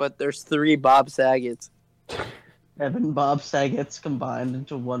podcast, but there's 3 Bob Sagets. 7 Bob Saget's combined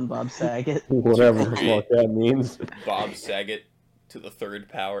into one Bob Saget. Whatever the fuck that means. Bob Saget to the 3rd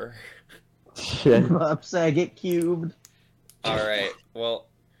power. Shit. Bob Saget cubed. All right. Well,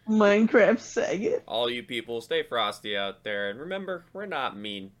 Minecraft Saget. all you people, stay frosty out there, and remember, we're not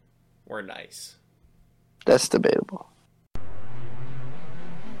mean. We're nice. That's debatable.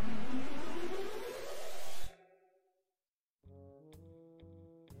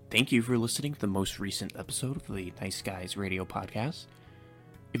 Thank you for listening to the most recent episode of the Nice Guys Radio Podcast.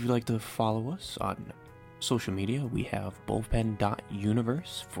 If you'd like to follow us on social media, we have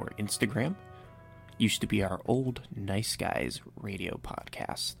bullpen.universe for Instagram. Used to be our old Nice Guys Radio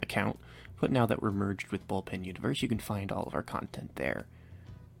Podcast account, but now that we're merged with Bullpen Universe, you can find all of our content there.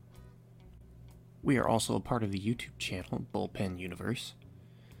 We are also a part of the YouTube channel, Bullpen Universe,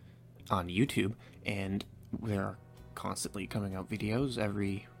 on YouTube, and we are constantly coming out videos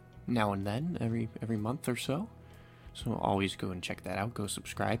every now and then, every month or so. So always go and check that out. Go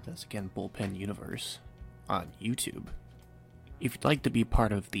subscribe. That's again Bullpen Universe on YouTube. If you'd like to be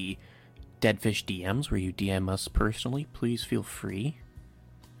part of the Deadfish DMs, where you DM us personally, please feel free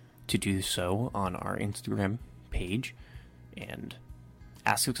to do so on our Instagram page and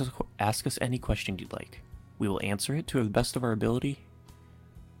ask us any question you'd like. We will answer it to the best of our ability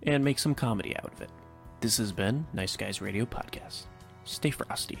and make some comedy out of it. This has been Nice Guys Radio Podcast. Stay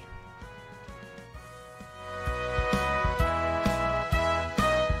frosty.